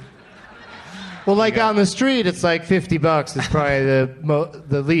 $10. Well, like on the street, it's like $50. It's probably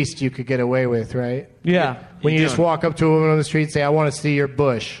the least you could get away with, right? Yeah. When you just walk up to a woman on the street and say, I want to see your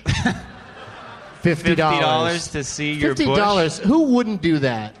bush. $50 to see your bush? $50. Who wouldn't do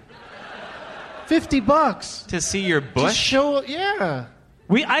that? $50. To see your bush? Just show, yeah.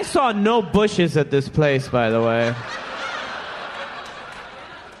 I saw no bushes at this place, by the way.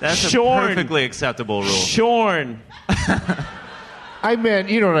 That's Shorn. a perfectly acceptable rule. Shorn. I meant,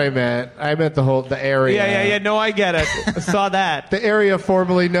 you know what I meant. I meant the area. Yeah. No, I get it. I saw that. The area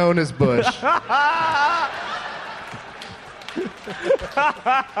formerly known as Bush.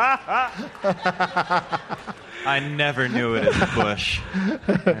 I never knew it as a bush.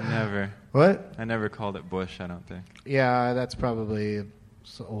 What? I never called it bush, I don't think. Yeah, that's probably an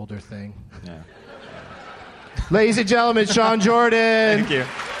older thing. Yeah. Ladies and gentlemen, Sean Jordan. Thank you.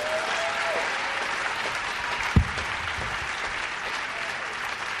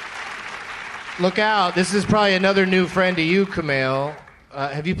 Look out. This is probably another new friend to you, Kumail.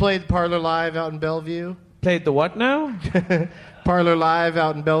 Have you played Parlor Live out in Bellevue? Played the what now? Parlor Live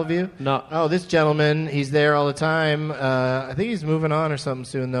out in Bellevue? No. Oh, this gentleman, he's there all the time. I think he's moving on or something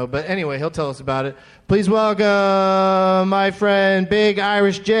soon, though. But anyway, he'll tell us about it. Please welcome my friend, Big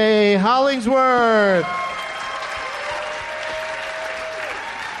Irish J. Hollingsworth.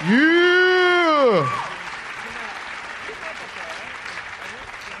 Yeah!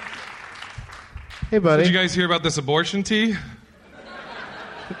 Hey, buddy. Did you guys hear about this abortion tea?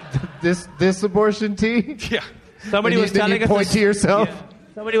 This abortion tea? Yeah. Somebody was telling us. Point to yourself. Yeah.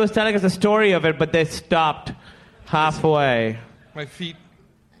 Somebody was telling us a story of it, but they stopped halfway. My feet.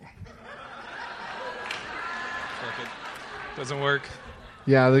 Doesn't work.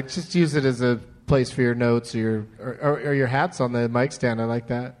 Yeah, like, just use it as a place for your notes or your hats on the mic stand. I like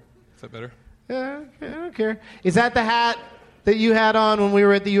that. Is that better? Yeah, I don't care. Is that the hat that you had on when we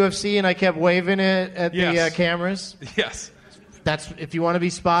were at the UFC and I kept waving it at the cameras? Yes. That's if you want to be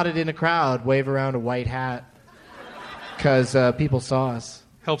spotted in a crowd, wave around a white hat. Because people saw us.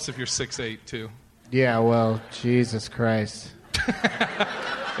 Helps if you're 6'8", too. Yeah, well, Jesus Christ.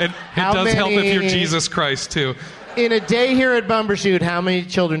 It does help if you're Jesus Christ, too. In a day here at Bumbershoot, how many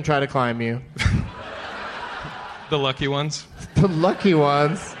children try to climb you? The lucky ones. The lucky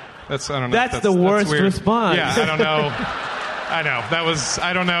ones? I don't know. That's the worst response. Yeah, I don't know. I know.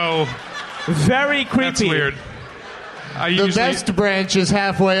 I don't know. Very creepy. That's weird. The best branch is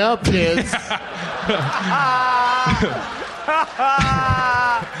halfway up, kids.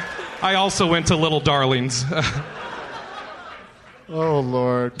 I also went to Little Darlings. Oh,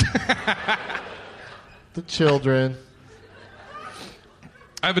 Lord. The children.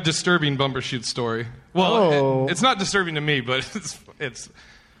 I have a disturbing Bumbershoot story. Well, it's not disturbing to me, but it's...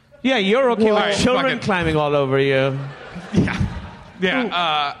 Yeah, you're okay with right, children climbing all over you.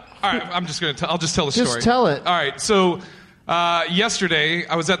 Yeah. All right, I'm just going to I'll just tell the story. Just tell it. All right, so yesterday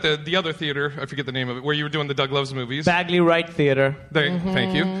I was at the other theater, I forget the name of it, where you were doing the Doug Loves movies. Bagley Wright Theater.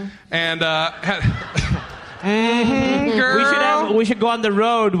 Thank you. And We should go on the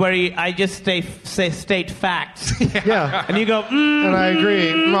road where I just state facts. Yeah. And you go, And I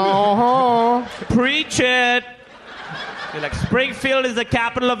agree. Preach it. You're like, Springfield is the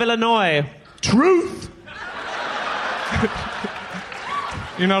capital of Illinois. Truth.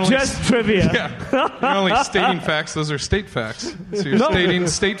 You're not only Just trivia. Yeah. You're not only stating facts, those are state facts. So you're stating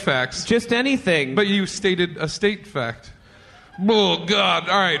state facts. Just anything. But you stated a state fact. Oh, God.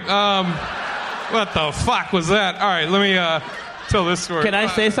 All right. What the fuck was that? All right, let me tell this story. Can I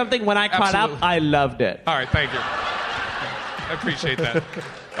say something? When I caught up, I loved it. All right, thank you. I appreciate that.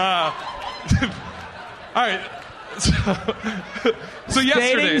 All right. So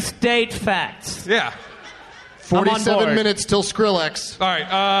yesterday... Stating state facts. Yeah. 47 minutes till Skrillex. All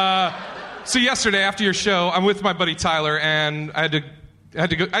right. So yesterday after your show, I'm with my buddy Tyler, and I had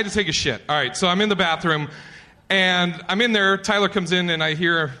to take a shit. All right. So I'm in the bathroom, and I'm in there. Tyler comes in, and I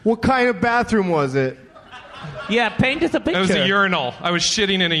hear. What kind of bathroom was it? Yeah, paint us a picture. It was a urinal. I was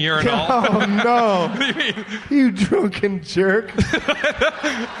shitting in a urinal. Oh no! What do you mean? You drunken jerk!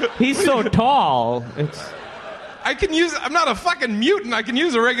 He's so tall. I'm not a fucking mutant. I can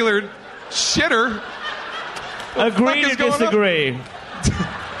use a regular shitter. Agree to disagree.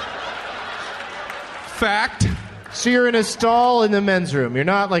 Fact. So you're in a stall in the men's room. You're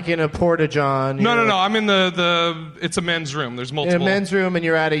not like in a porta-john. No. I'm in it's a men's room. There's multiple. In a men's room, and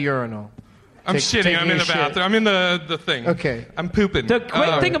you're at a urinal. I'm shitting. I'm in the bathroom. I'm in the thing. Okay. I'm pooping. The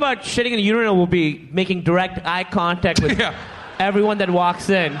great thing about shitting in a urinal will be making direct eye contact with everyone that walks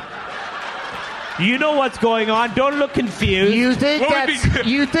in. You know what's going on. Don't look confused. You think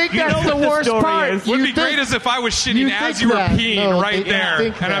that's the worst part? What would be great is if I was shitting as you were peeing right there,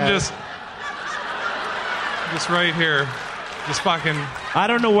 and I'm just right here, just fucking. I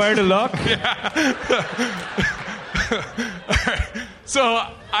don't know where to look. So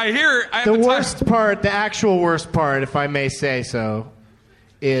I hear the worst part, the actual worst part, if I may say so,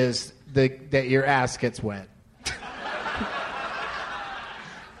 is that your ass gets wet.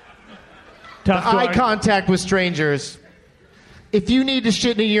 Tough eye contact with strangers. If you need to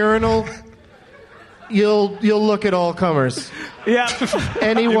shit in a urinal, you'll look at all comers. Yeah.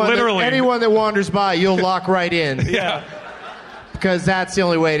 Anyone that wanders by, you'll lock right in. Yeah. Because that's the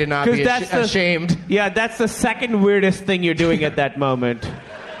only way to not be ashamed. Yeah, that's the second weirdest thing you're doing at that moment.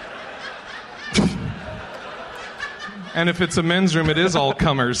 And if it's a men's room, it is all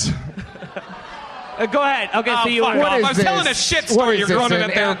comers. Go ahead. Okay, so you were. I was telling a shit story. You're going in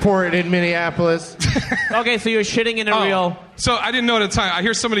at that airport in Minneapolis. Okay, so you're shitting in a real. So I didn't know at the time. I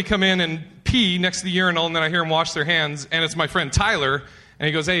hear somebody come in and pee next to the urinal, and then I hear him wash their hands, and it's my friend Tyler, and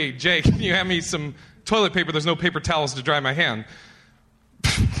he goes, "Hey, Jay, can you have me some toilet paper? There's no paper towels to dry my hand."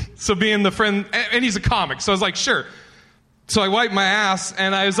 So being the friend, and he's a comic, so I was like, "Sure." So I wiped my ass,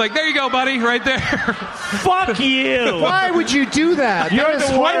 and I was like, "There you go, buddy, right there." Fuck you! Why would you do that? You're that is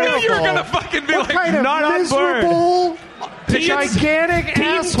the I knew you were gonna fucking be what like, kind of not miserable, gigantic Team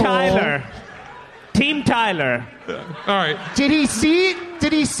asshole. Tyler. Team Tyler. All right. Did he see it?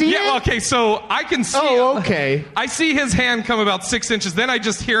 Did he see it? Yeah. Okay. So I can see. Oh, okay. I see his hand come about 6 inches. Then I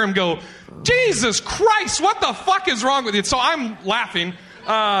just hear him go, "Jesus Christ! What the fuck is wrong with you?" So I'm laughing.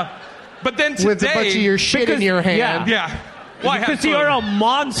 But then today, with a bunch of your shit in your hand. Yeah. Well, because you're a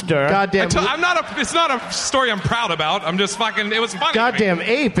monster. Goddamn. I'm not a. It's not a story I'm proud about. I'm just fucking. It was funny. Goddamn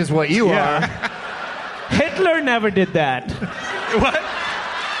ape is what you are. Hitler never did that. What?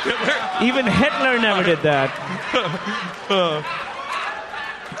 Even Hitler never did that.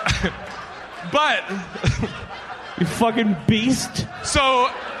 But you fucking beast.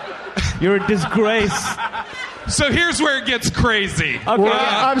 So you're a disgrace. So here's where it gets crazy. Okay.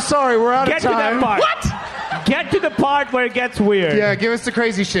 I'm sorry, we're out of time. Get to that part. What? Get to the part where it gets weird. Yeah, give us the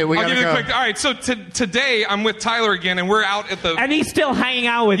crazy shit. I'll give you the quick. All right, so today I'm with Tyler again, and we're out at the. And he's still hanging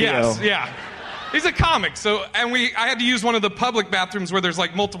out with you. Yeah. He's a comic, so I had to use one of the public bathrooms where there's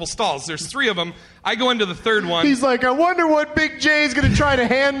like multiple stalls. There's 3 of them. I go into the third one. He's like, I wonder what Big J's going to try to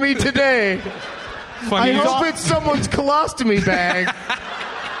hand me today. Funny I hope it's someone's colostomy bag.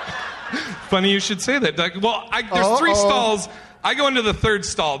 Funny you should say that, Doug. Well, there's 3 stalls. I go into the third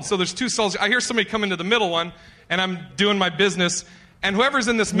stall. So there's 2 stalls. I hear somebody come into the middle one, and I'm doing my business. And whoever's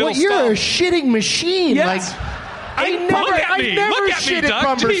in this middle stall. You're a shitting machine. Yes. I never shit at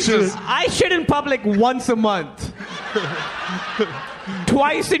Bumbershoot. I shit in public once a month.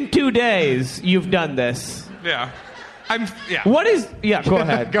 Twice in 2 days, you've done this. Yeah. What is... Yeah, go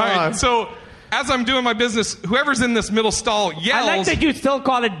ahead. All right, so as I'm doing my business, whoever's in this middle stall yells... I like that you still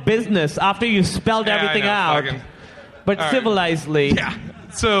call it business after you spelled everything out. But civilizedly. Yeah.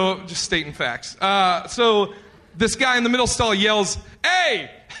 So, just stating facts. So, this guy in the middle stall yells,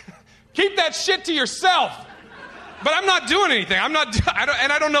 "Hey, keep that shit to yourself." But I'm not doing anything.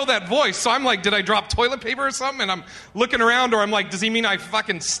 I don't know that voice. So I'm like, did I drop toilet paper or something? And I'm looking around, or I'm like, does he mean I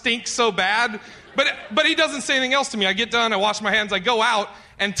fucking stink so bad? But he doesn't say anything else to me. I get done, I wash my hands, I go out,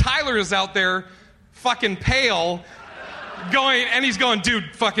 and Tyler is out there, fucking pale, and he's going,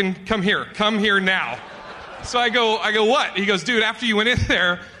 "Dude, fucking come here now." So I go, "What?" He goes, "Dude, after you went in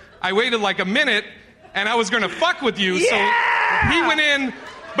there, I waited like a minute, and I was gonna fuck with you." Yeah! So he went in.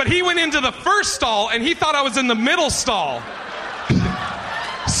 But he went into the first stall, and he thought I was in the middle stall.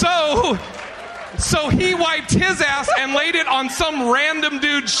 So he wiped his ass and laid it on some random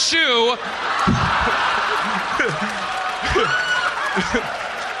dude's shoe.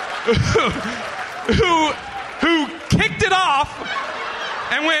 who kicked it off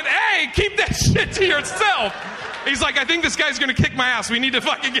and went, "Hey, keep that shit to yourself." He's like, "I think this guy's going to kick my ass. We need to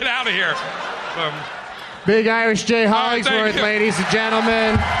fucking get out of here." Big Irish J. Hollingsworth, ladies and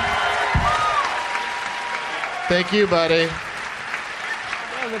gentlemen. Thank you, buddy.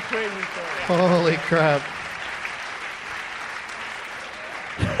 That was a crazy story. Holy crap.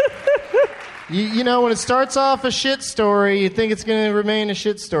 you know, when it starts off a shit story, you think it's going to remain a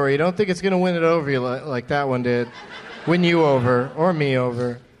shit story. You don't think it's going to win it over you like that one did. Win you over, or me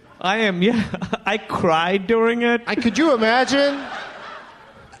over. I cried during it. Could you imagine?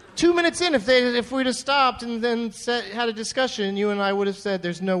 2 minutes in, if we'd have stopped and then had a discussion, you and I would have said,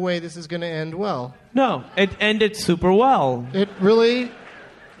 "There's no way this is going to end well." No, it ended super well. It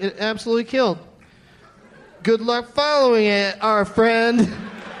absolutely killed. Good luck following it, our friend.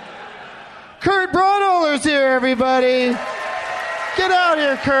 Kurt Braunohler's here, everybody. Get out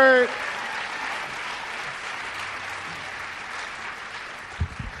here, Kurt.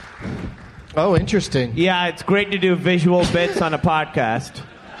 Oh, interesting. Yeah, it's great to do visual bits on a podcast.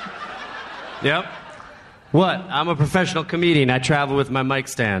 Yep. What? I'm a professional comedian. I travel with my mic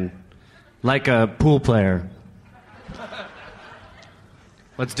stand. Like a pool player.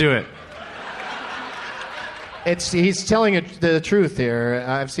 Let's do it. He's telling the truth here.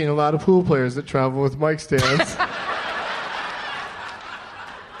 I've seen a lot of pool players that travel with mic stands.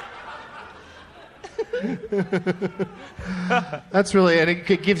 That's really, and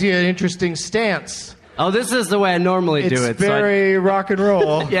it gives you an interesting stance. Oh, this is the way I normally do it. It's very rock and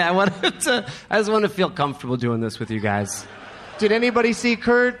roll. Yeah, I just want to feel comfortable doing this with you guys. Did anybody see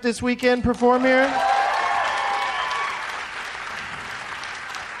Kurt this weekend perform here?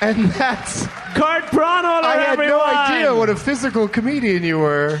 And that's... Kurt Braunohler, I had everyone. no idea what a physical comedian you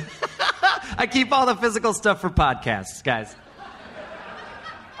were. I keep all the physical stuff for podcasts, guys.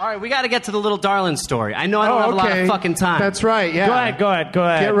 All right, we got to get to the little darling story. I know I don't have a lot of fucking time. That's right, yeah. Go ahead.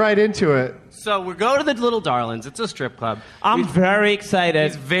 Get right into it. So we go to the Little Darlings. It's a strip club. I'm very excited.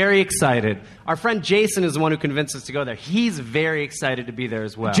 He's very excited. Our friend Jason is the one who convinced us to go there. He's very excited to be there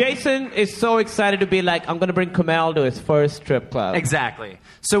as well. Jason is so excited to be like, I'm going to bring Kamal to his first strip club. Exactly.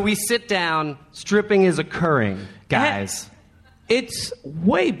 So we sit down. Stripping is occurring, guys. It's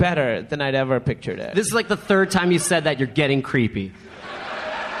way better than I'd ever pictured it. This is like the third time you said that. You're getting creepy.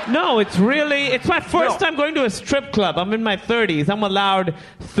 No, it's my first time going to a strip club. I'm in my 30s. I'm allowed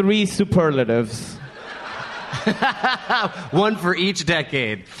 3 superlatives. One for each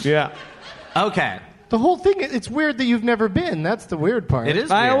decade. Yeah. Okay. The whole thing, it's weird that you've never been. That's the weird part. It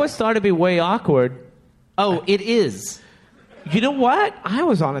is weird. I always thought it'd be way awkward. Oh, it is. You know what? I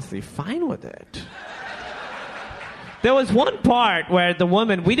was honestly fine with it. There was one part where the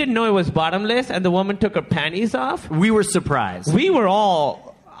woman, we didn't know it was bottomless, and the woman took her panties off. We were surprised. We were all...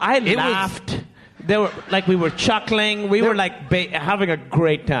 I laughed. They were like we were chuckling. We were like having a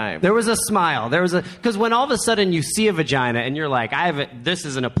great time. There was a smile. Because when all of a sudden you see a vagina and you're like, this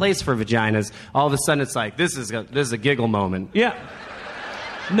isn't a place for vaginas. All of a sudden it's like this is a giggle moment. Yeah.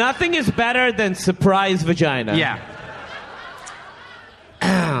 Nothing is better than surprise vagina. Yeah.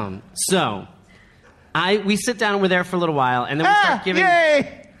 So, we sit down and we're there for a little while, and then we start giving.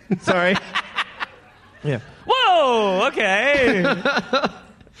 Yay! Sorry. Yeah. Whoa. Okay.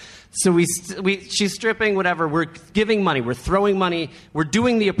 So she's stripping, whatever. We're giving money. We're throwing money. We're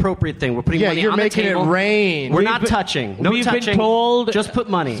doing the appropriate thing. We're putting money on the table. You're making it rain. We're not touching. No touching. We've been told just put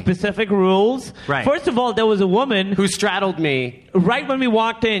money. Specific rules. Right. First of all, there was a woman who straddled me. Right when we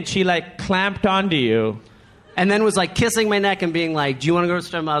walked in, she like clamped onto you. And then was like kissing my neck and being like, do you want to go to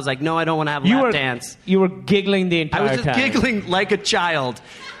strip? I was like, no, I don't want to have a lap dance. You were giggling the entire time. I was just giggling like a child.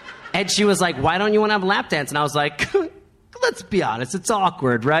 And she was like, why don't you want to have a lap dance? And I was like, let's be honest, it's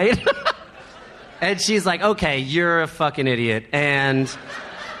awkward, right? And she's like, okay, you're a fucking idiot. And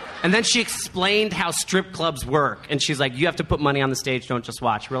then she explained how strip clubs work. And she's like, you have to put money on the stage, don't just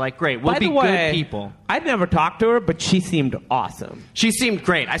watch. We're like, great, we'll be good people. I'd never talked to her, but she seemed awesome. She seemed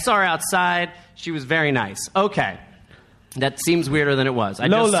great. I saw her outside. She was very nice. Okay. That seems weirder than it was. I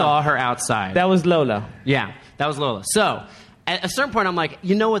just saw her outside. That was Lola. Yeah, that was Lola. So, at a certain point, I'm like,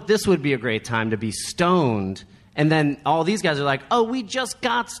 you know what? This would be a great time to be stoned. And then all these guys are like, oh, we just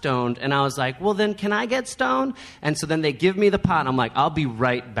got stoned. And I was like, well, then can I get stoned? And so then they give me the pot. And I'm like, I'll be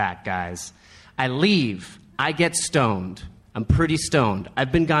right back, guys. I leave. I get stoned. I'm pretty stoned.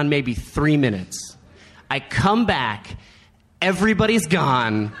 I've been gone maybe 3 minutes. I come back. Everybody's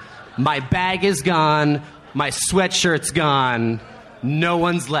gone. My bag is gone. My sweatshirt's gone. No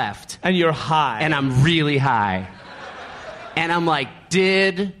one's left. And you're high. And I'm really high. And I'm like,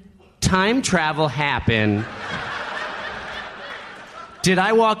 did time travel happen? Did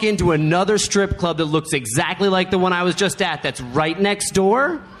I walk into another strip club that looks exactly like the one I was just at that's right next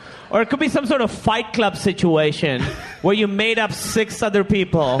door? Or it could be some sort of Fight Club situation where you made up 6 other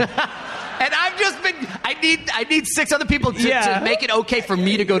people. And I've just been... I need 6 other people to make it okay for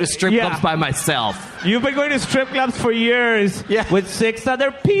me to go to strip clubs by myself. You've been going to strip clubs for years with 6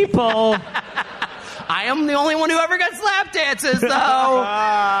 other people. I am the only one who ever got slap dances, though.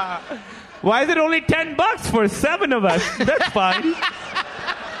 Why is it only $10 for 7 of us? That's fine.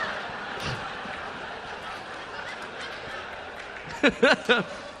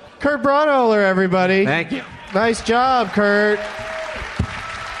 Kurt Braunohler, everybody. Thank you. Nice job, Kurt.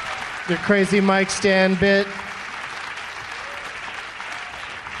 Your crazy mic stand bit.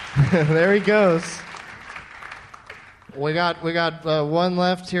 There he goes. We got one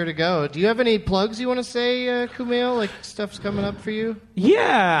left here to go. Do you have any plugs you want to say, Kumail? Like stuff's coming up for you?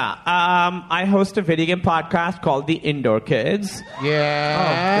 Yeah. I host a video game podcast called The Indoor Kids. Yeah.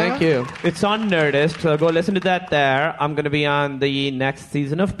 Oh, thank you. It's on Nerdist, so go listen to that there. I'm going to be on the next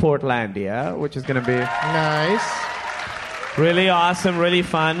season of Portlandia, which is going to be nice. Really awesome, really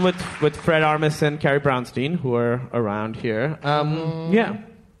fun with Fred Armisen and Carrie Brownstein, who are around here. Yeah.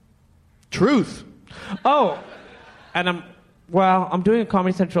 Truth. Oh, and I'm doing a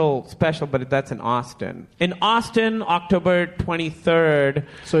Comedy Central special, but that's in Austin. In Austin, October 23rd.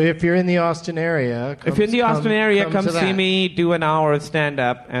 So if you're in the Austin area, come see me, do an hour of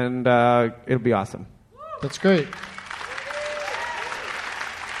stand-up, and it'll be awesome. That's great.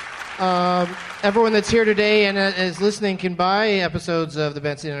 Everyone that's here today and is listening can buy episodes of the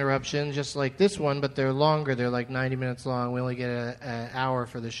Benson Interruption, just like this one, but they're longer. They're like 90 minutes long. We only get an hour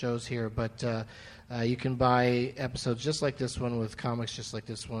for the shows here, but you can buy episodes just like this one with comics just like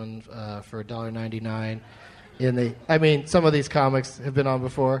this one for $1.99. Some of these comics have been on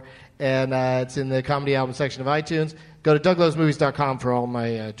before, and it's in the comedy album section of iTunes. Go to DougLovesMovies.com for all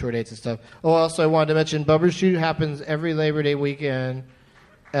my tour dates and stuff. Oh, also I wanted to mention Bumbershoot happens every Labor Day weekend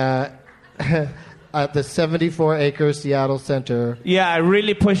at the 74-acre Seattle Center. Yeah, I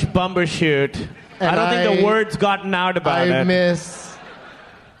really push Bumbershoot. I don't think the word's gotten out about it.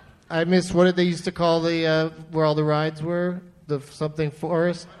 I miss what did they used to call the where all the rides were? The something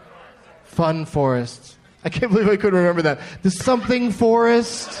forest? Fun Forest. I can't believe I couldn't remember that. The something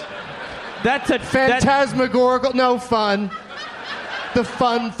forest. That's a phantasmagorical. No fun. The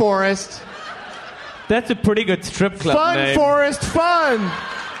Fun Forest. That's a pretty good strip club name. Fun Forest Fun.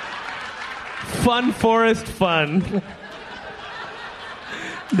 Fun Forest Fun.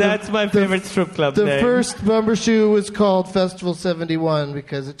 That's my favorite strip club name. The first Bumbershoot was called Festival 71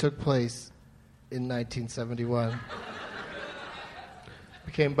 because it took place in 1971.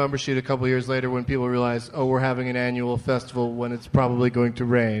 Became Bumbershoot a couple years later when people realized, we're having an annual festival when it's probably going to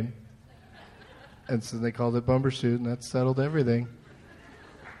rain. And so they called it Bumbershoot, and that settled everything.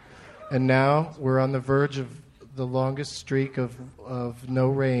 And now we're on the verge of the longest streak of no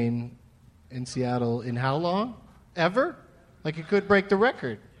rain in Seattle in how long? Ever? Like it could break the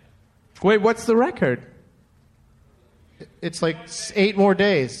record. Wait, what's the record? It's like 8 more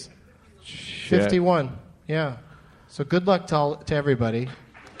days. Shit. 51. Yeah. So good luck to everybody.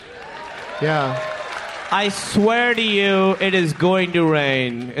 Yeah. I swear to you, it is going to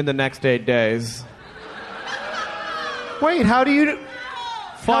rain in the next 8 days. Wait, how do you know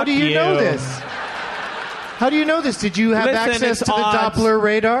this? How do you know this? Did you have access to the Doppler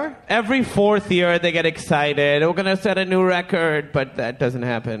radar? Every 4th year, they get excited. We're going to set a new record, but that doesn't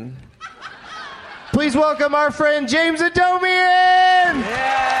happen. Please welcome our friend James Adomian!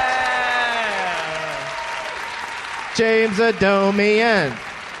 Yeah! James Adomian.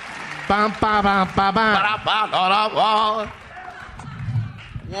 Bam, ba, bam, ba, bam.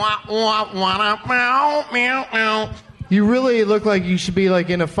 You really look like you should be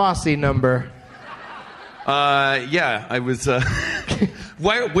like in a Fosse number. Yeah, I was.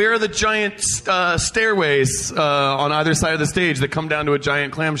 Where are the giant stairways on either side of the stage that come down to a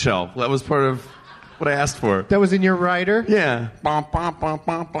giant clamshell? That was part of what I asked for. That was in your rider? Yeah.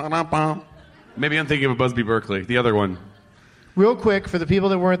 Maybe I'm thinking of a Busby Berkeley, the other one. Real quick, for the people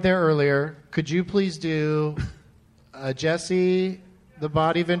that weren't there earlier, could you please do Jesse the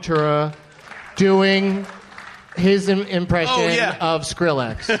Body Ventura doing his impression of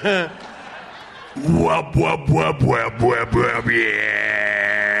Skrillex? Wub, wub, wub, wub, wub, wub,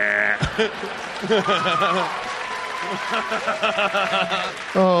 yeah.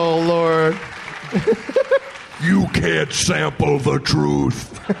 Oh, Lord. You can't sample the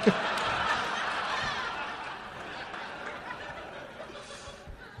truth.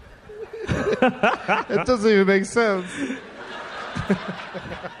 It doesn't even make sense.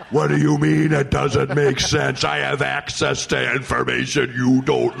 What do you mean it doesn't make sense? I have access to information you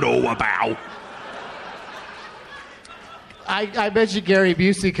don't know about. I bet you Gary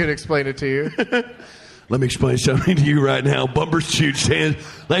Busey could explain it to you. Let me explain something to you right now. Bumbershoot says,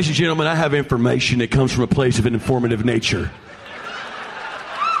 ladies and gentlemen, I have information that comes from a place of an informative nature.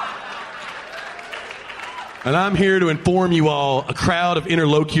 And I'm here to inform you all, a crowd of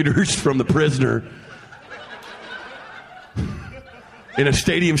interlocutors from the prisoner, in a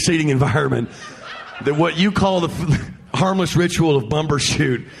stadium seating environment, that what you call the harmless ritual of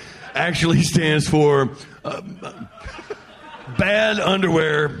Bumbershoot actually stands for bad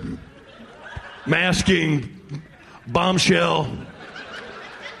underwear, masking, bombshell,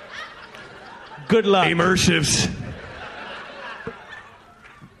 good luck, immersives,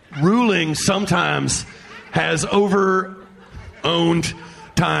 ruling sometimes has over-owned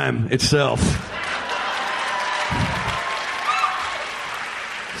time itself.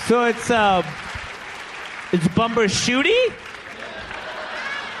 So it's Bumbershooty?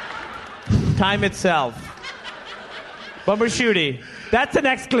 Time itself. Bumbershooty. That's an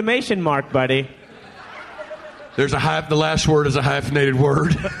exclamation mark, buddy. There's the last word is a hyphenated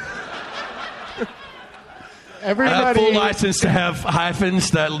word. Everybody. I have full license to have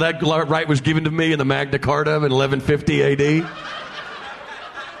hyphens. That right was given to me in the Magna Carta in 1150 AD.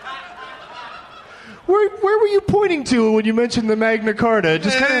 Where were you pointing to when you mentioned the Magna Carta?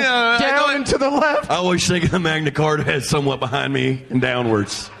 Just kind of down and to the left? I always think the Magna Carta has somewhat behind me and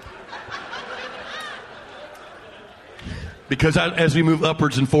downwards. Because as we move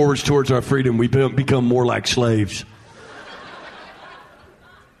upwards and forwards towards our freedom, we become more like slaves.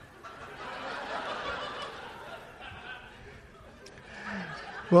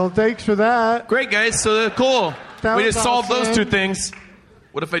 Well, thanks for that. Great, guys. So cool. We just solved those awesome. 2 things.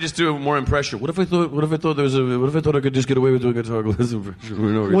 What if I just do a more impression? What if I thought I could just get away with doing a Todd Glass impression for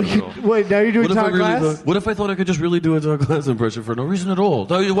no reason at all? Wait, now you're doing Todd Glass? What if I thought I could just really do a Todd Glass impression for no reason at all?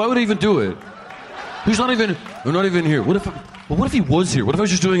 Why would I even do it? He's not even here. What if he was here? What if I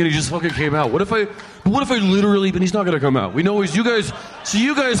was just doing it and he just fucking came out? What if I literally, but he's not going to come out. We know you guys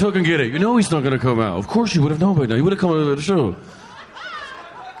fucking get it. You know he's not going to come out. Of course you would have known by now. You would have come out of the show.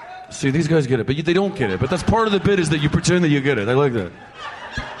 See, these guys get it, but they don't get it. But that's part of the bit is that you pretend that you get it. I like that.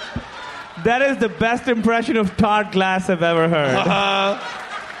 That is the best impression of Todd Glass I've ever heard.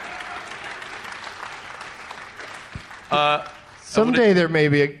 Someday there may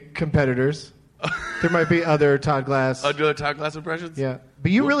be competitors. There might be other Todd Glass. Do Todd Glass impressions? Yeah,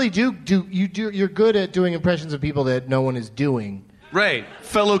 but you really do. You're good at doing impressions of people that no one is doing. Right,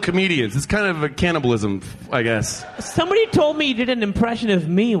 fellow comedians. It's kind of a cannibalism, I guess. Somebody told me you did an impression of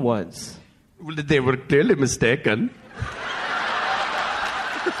me once. Well, they were clearly mistaken.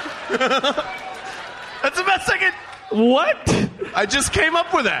 That's the best second. What? I just came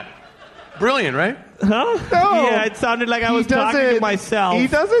up with that. Brilliant, right? Huh? No. Yeah, it sounded like I was talking to myself. He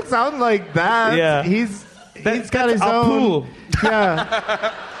doesn't sound like that. Yeah. He's got his own.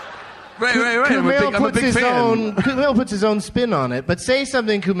 Yeah. Right. Kumail I'm a big fan. Kumail puts his own spin on it. But say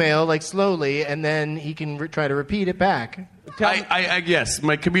something, Kumail, like slowly, and then he can try to repeat it back. I guess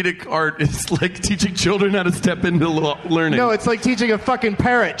my comedic art is like teaching children how to step into learning. No, it's like teaching a fucking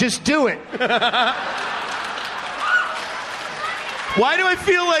parrot. Just do it. Why do I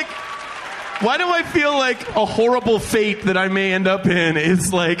feel like a horrible fate that I may end up in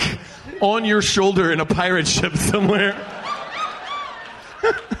is like on your shoulder in a pirate ship somewhere?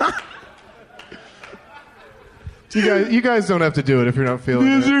 You guys don't have to do it if you're not feeling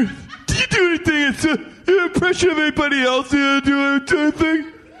it. Do you do anything? It's an impression of anybody else. Do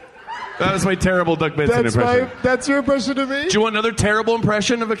anything? That was my terrible Doug Benson impression. That's your impression of me? Do you want another terrible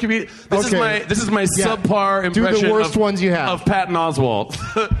impression of a comedian? This is my subpar impression. Do the worst ones you have. Of Patton Oswalt.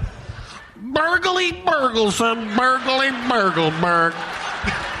 Burgly burgle, some burgly burgle burg.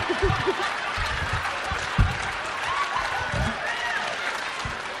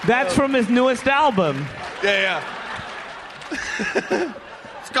 That's from his newest album. Yeah.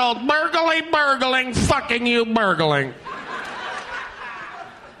 It's called Burgly Burgling, Fucking You Burgling.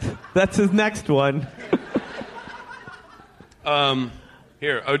 That's his next one.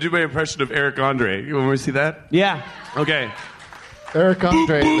 Here, I'll do my impression of Eric Andre. You want me to see that? Yeah. Okay. Eric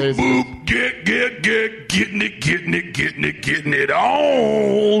Andre. Getting it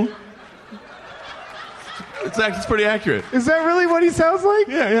on. It's pretty accurate. Is that really what he sounds like?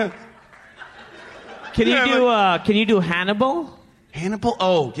 Yeah. Can you do Hannibal? Hannibal?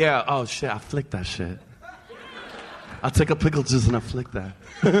 Oh, yeah. Oh, shit. I flick that shit. I'll take a pickle juice and I flick that.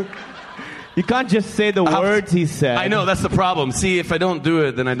 You can't just say the words he said. I know, that's the problem. See, if I don't do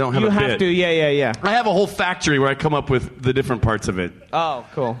it, then I don't have a bit. You have to, yeah. I have a whole factory where I come up with the different parts of it. Oh,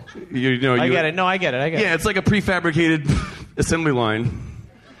 cool. You know, I get it. No, I get it. Yeah, it's like a prefabricated assembly line.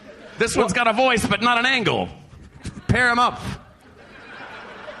 This one's got a voice, but not an angle. Pair them up.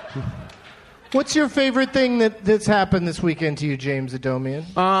 What's your favorite thing that's happened this weekend to you, James Adomian?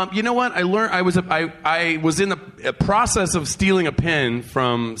 You know what? I learned. I was in the process of stealing a pen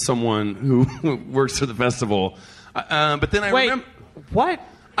from someone who works for the festival, but then I remember. What?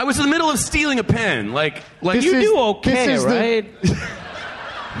 I was in the middle of stealing a pen. Like you do okay, right?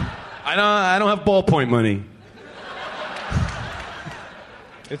 I don't have ballpoint money.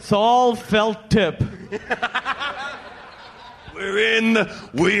 It's all felt tip. We're in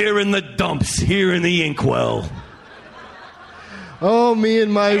the dumps here in the inkwell. Oh, me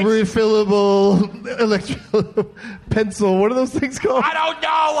and my refillable pencil. What are those things called? I don't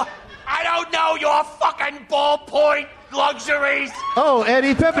know. I don't know your fucking ballpoint luxuries. Oh,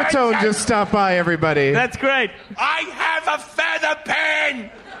 Eddie Pepitone just stopped by, everybody. That's great. I have a feather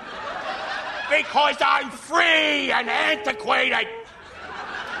pen because I'm free and antiquated.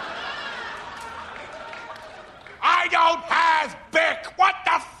 I don't have Bic. What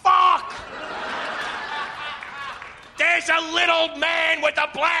the fuck? There's a little man with a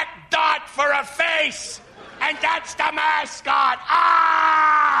black dot for a face, and that's the mascot.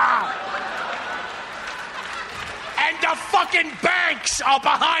 Ah! And the fucking banks are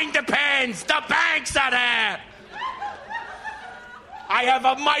behind the pens. The banks are there. I have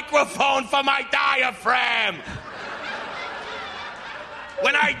a microphone for my diaphragm.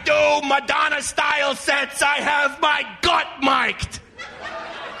 When I do Madonna-style sets, I have my gut mic'd.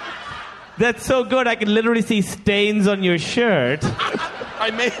 That's so good. I can literally see stains on your shirt.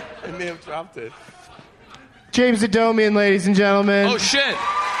 I may have dropped it. James Adomian, ladies and gentlemen. Oh, shit.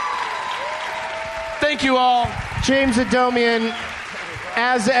 Thank you all. James Adomian,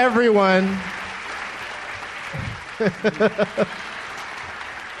 as everyone.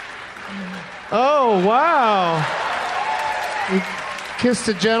 Oh, wow. You kissed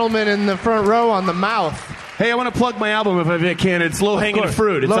a gentleman in the front row on the mouth. Hey, I want to plug my album if I can. It's Low Hanging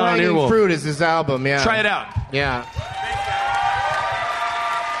Fruit. It's Low on Hanging Earwolf. Fruit is his album, yeah. Try it out. Yeah.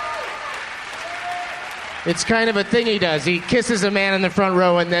 It's kind of a thing he does. He kisses a man in the front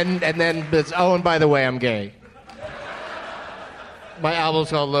row and then it's, oh, and by the way, I'm gay. My album's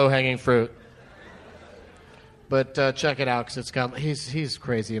called Low Hanging Fruit. But check it out, because he's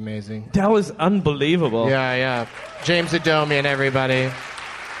crazy amazing. That was unbelievable. Yeah. James Adomian, everybody.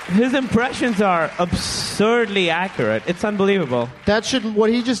 His impressions are absurdly accurate. It's unbelievable.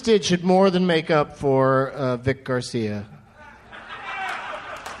 What he just did should more than make up for Vic Garcia.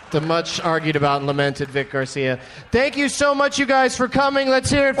 The much argued about and lamented Vic Garcia. Thank you so much, you guys, for coming. Let's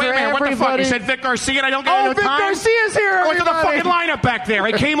hear it for everybody. What the fuck? You said Vic Garcia and I don't get no Vic time? Garcia's here, I went to the everybody. fucking lineup back there.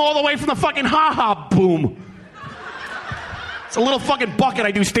 I came all the way from the fucking ha-ha boom. It's a little fucking bucket.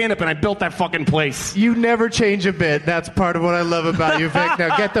 I do stand-up and I built that fucking place. You never change a bit. That's part of what I love about you, Vic.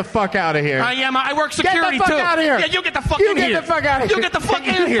 Now get the fuck out of here. I am. I work security, too. Get the fuck too. out of here. Yeah, you get the fuck in here. You get the fuck out of here. You get the fuck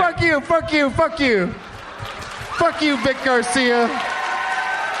in here. Fuck you. Fuck you, Vic Garcia.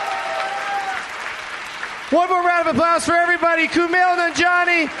 One more round of applause for everybody. Kumail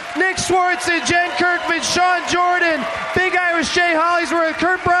Nanjiani, Nick Swartzen, Jen Kirkman, Sean Jordan, Big Irish Jay Hollingsworth,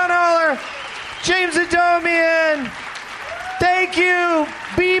 Kurt Braunholler, James Adomian. Thank you.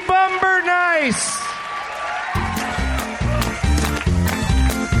 Be Bumber Nice.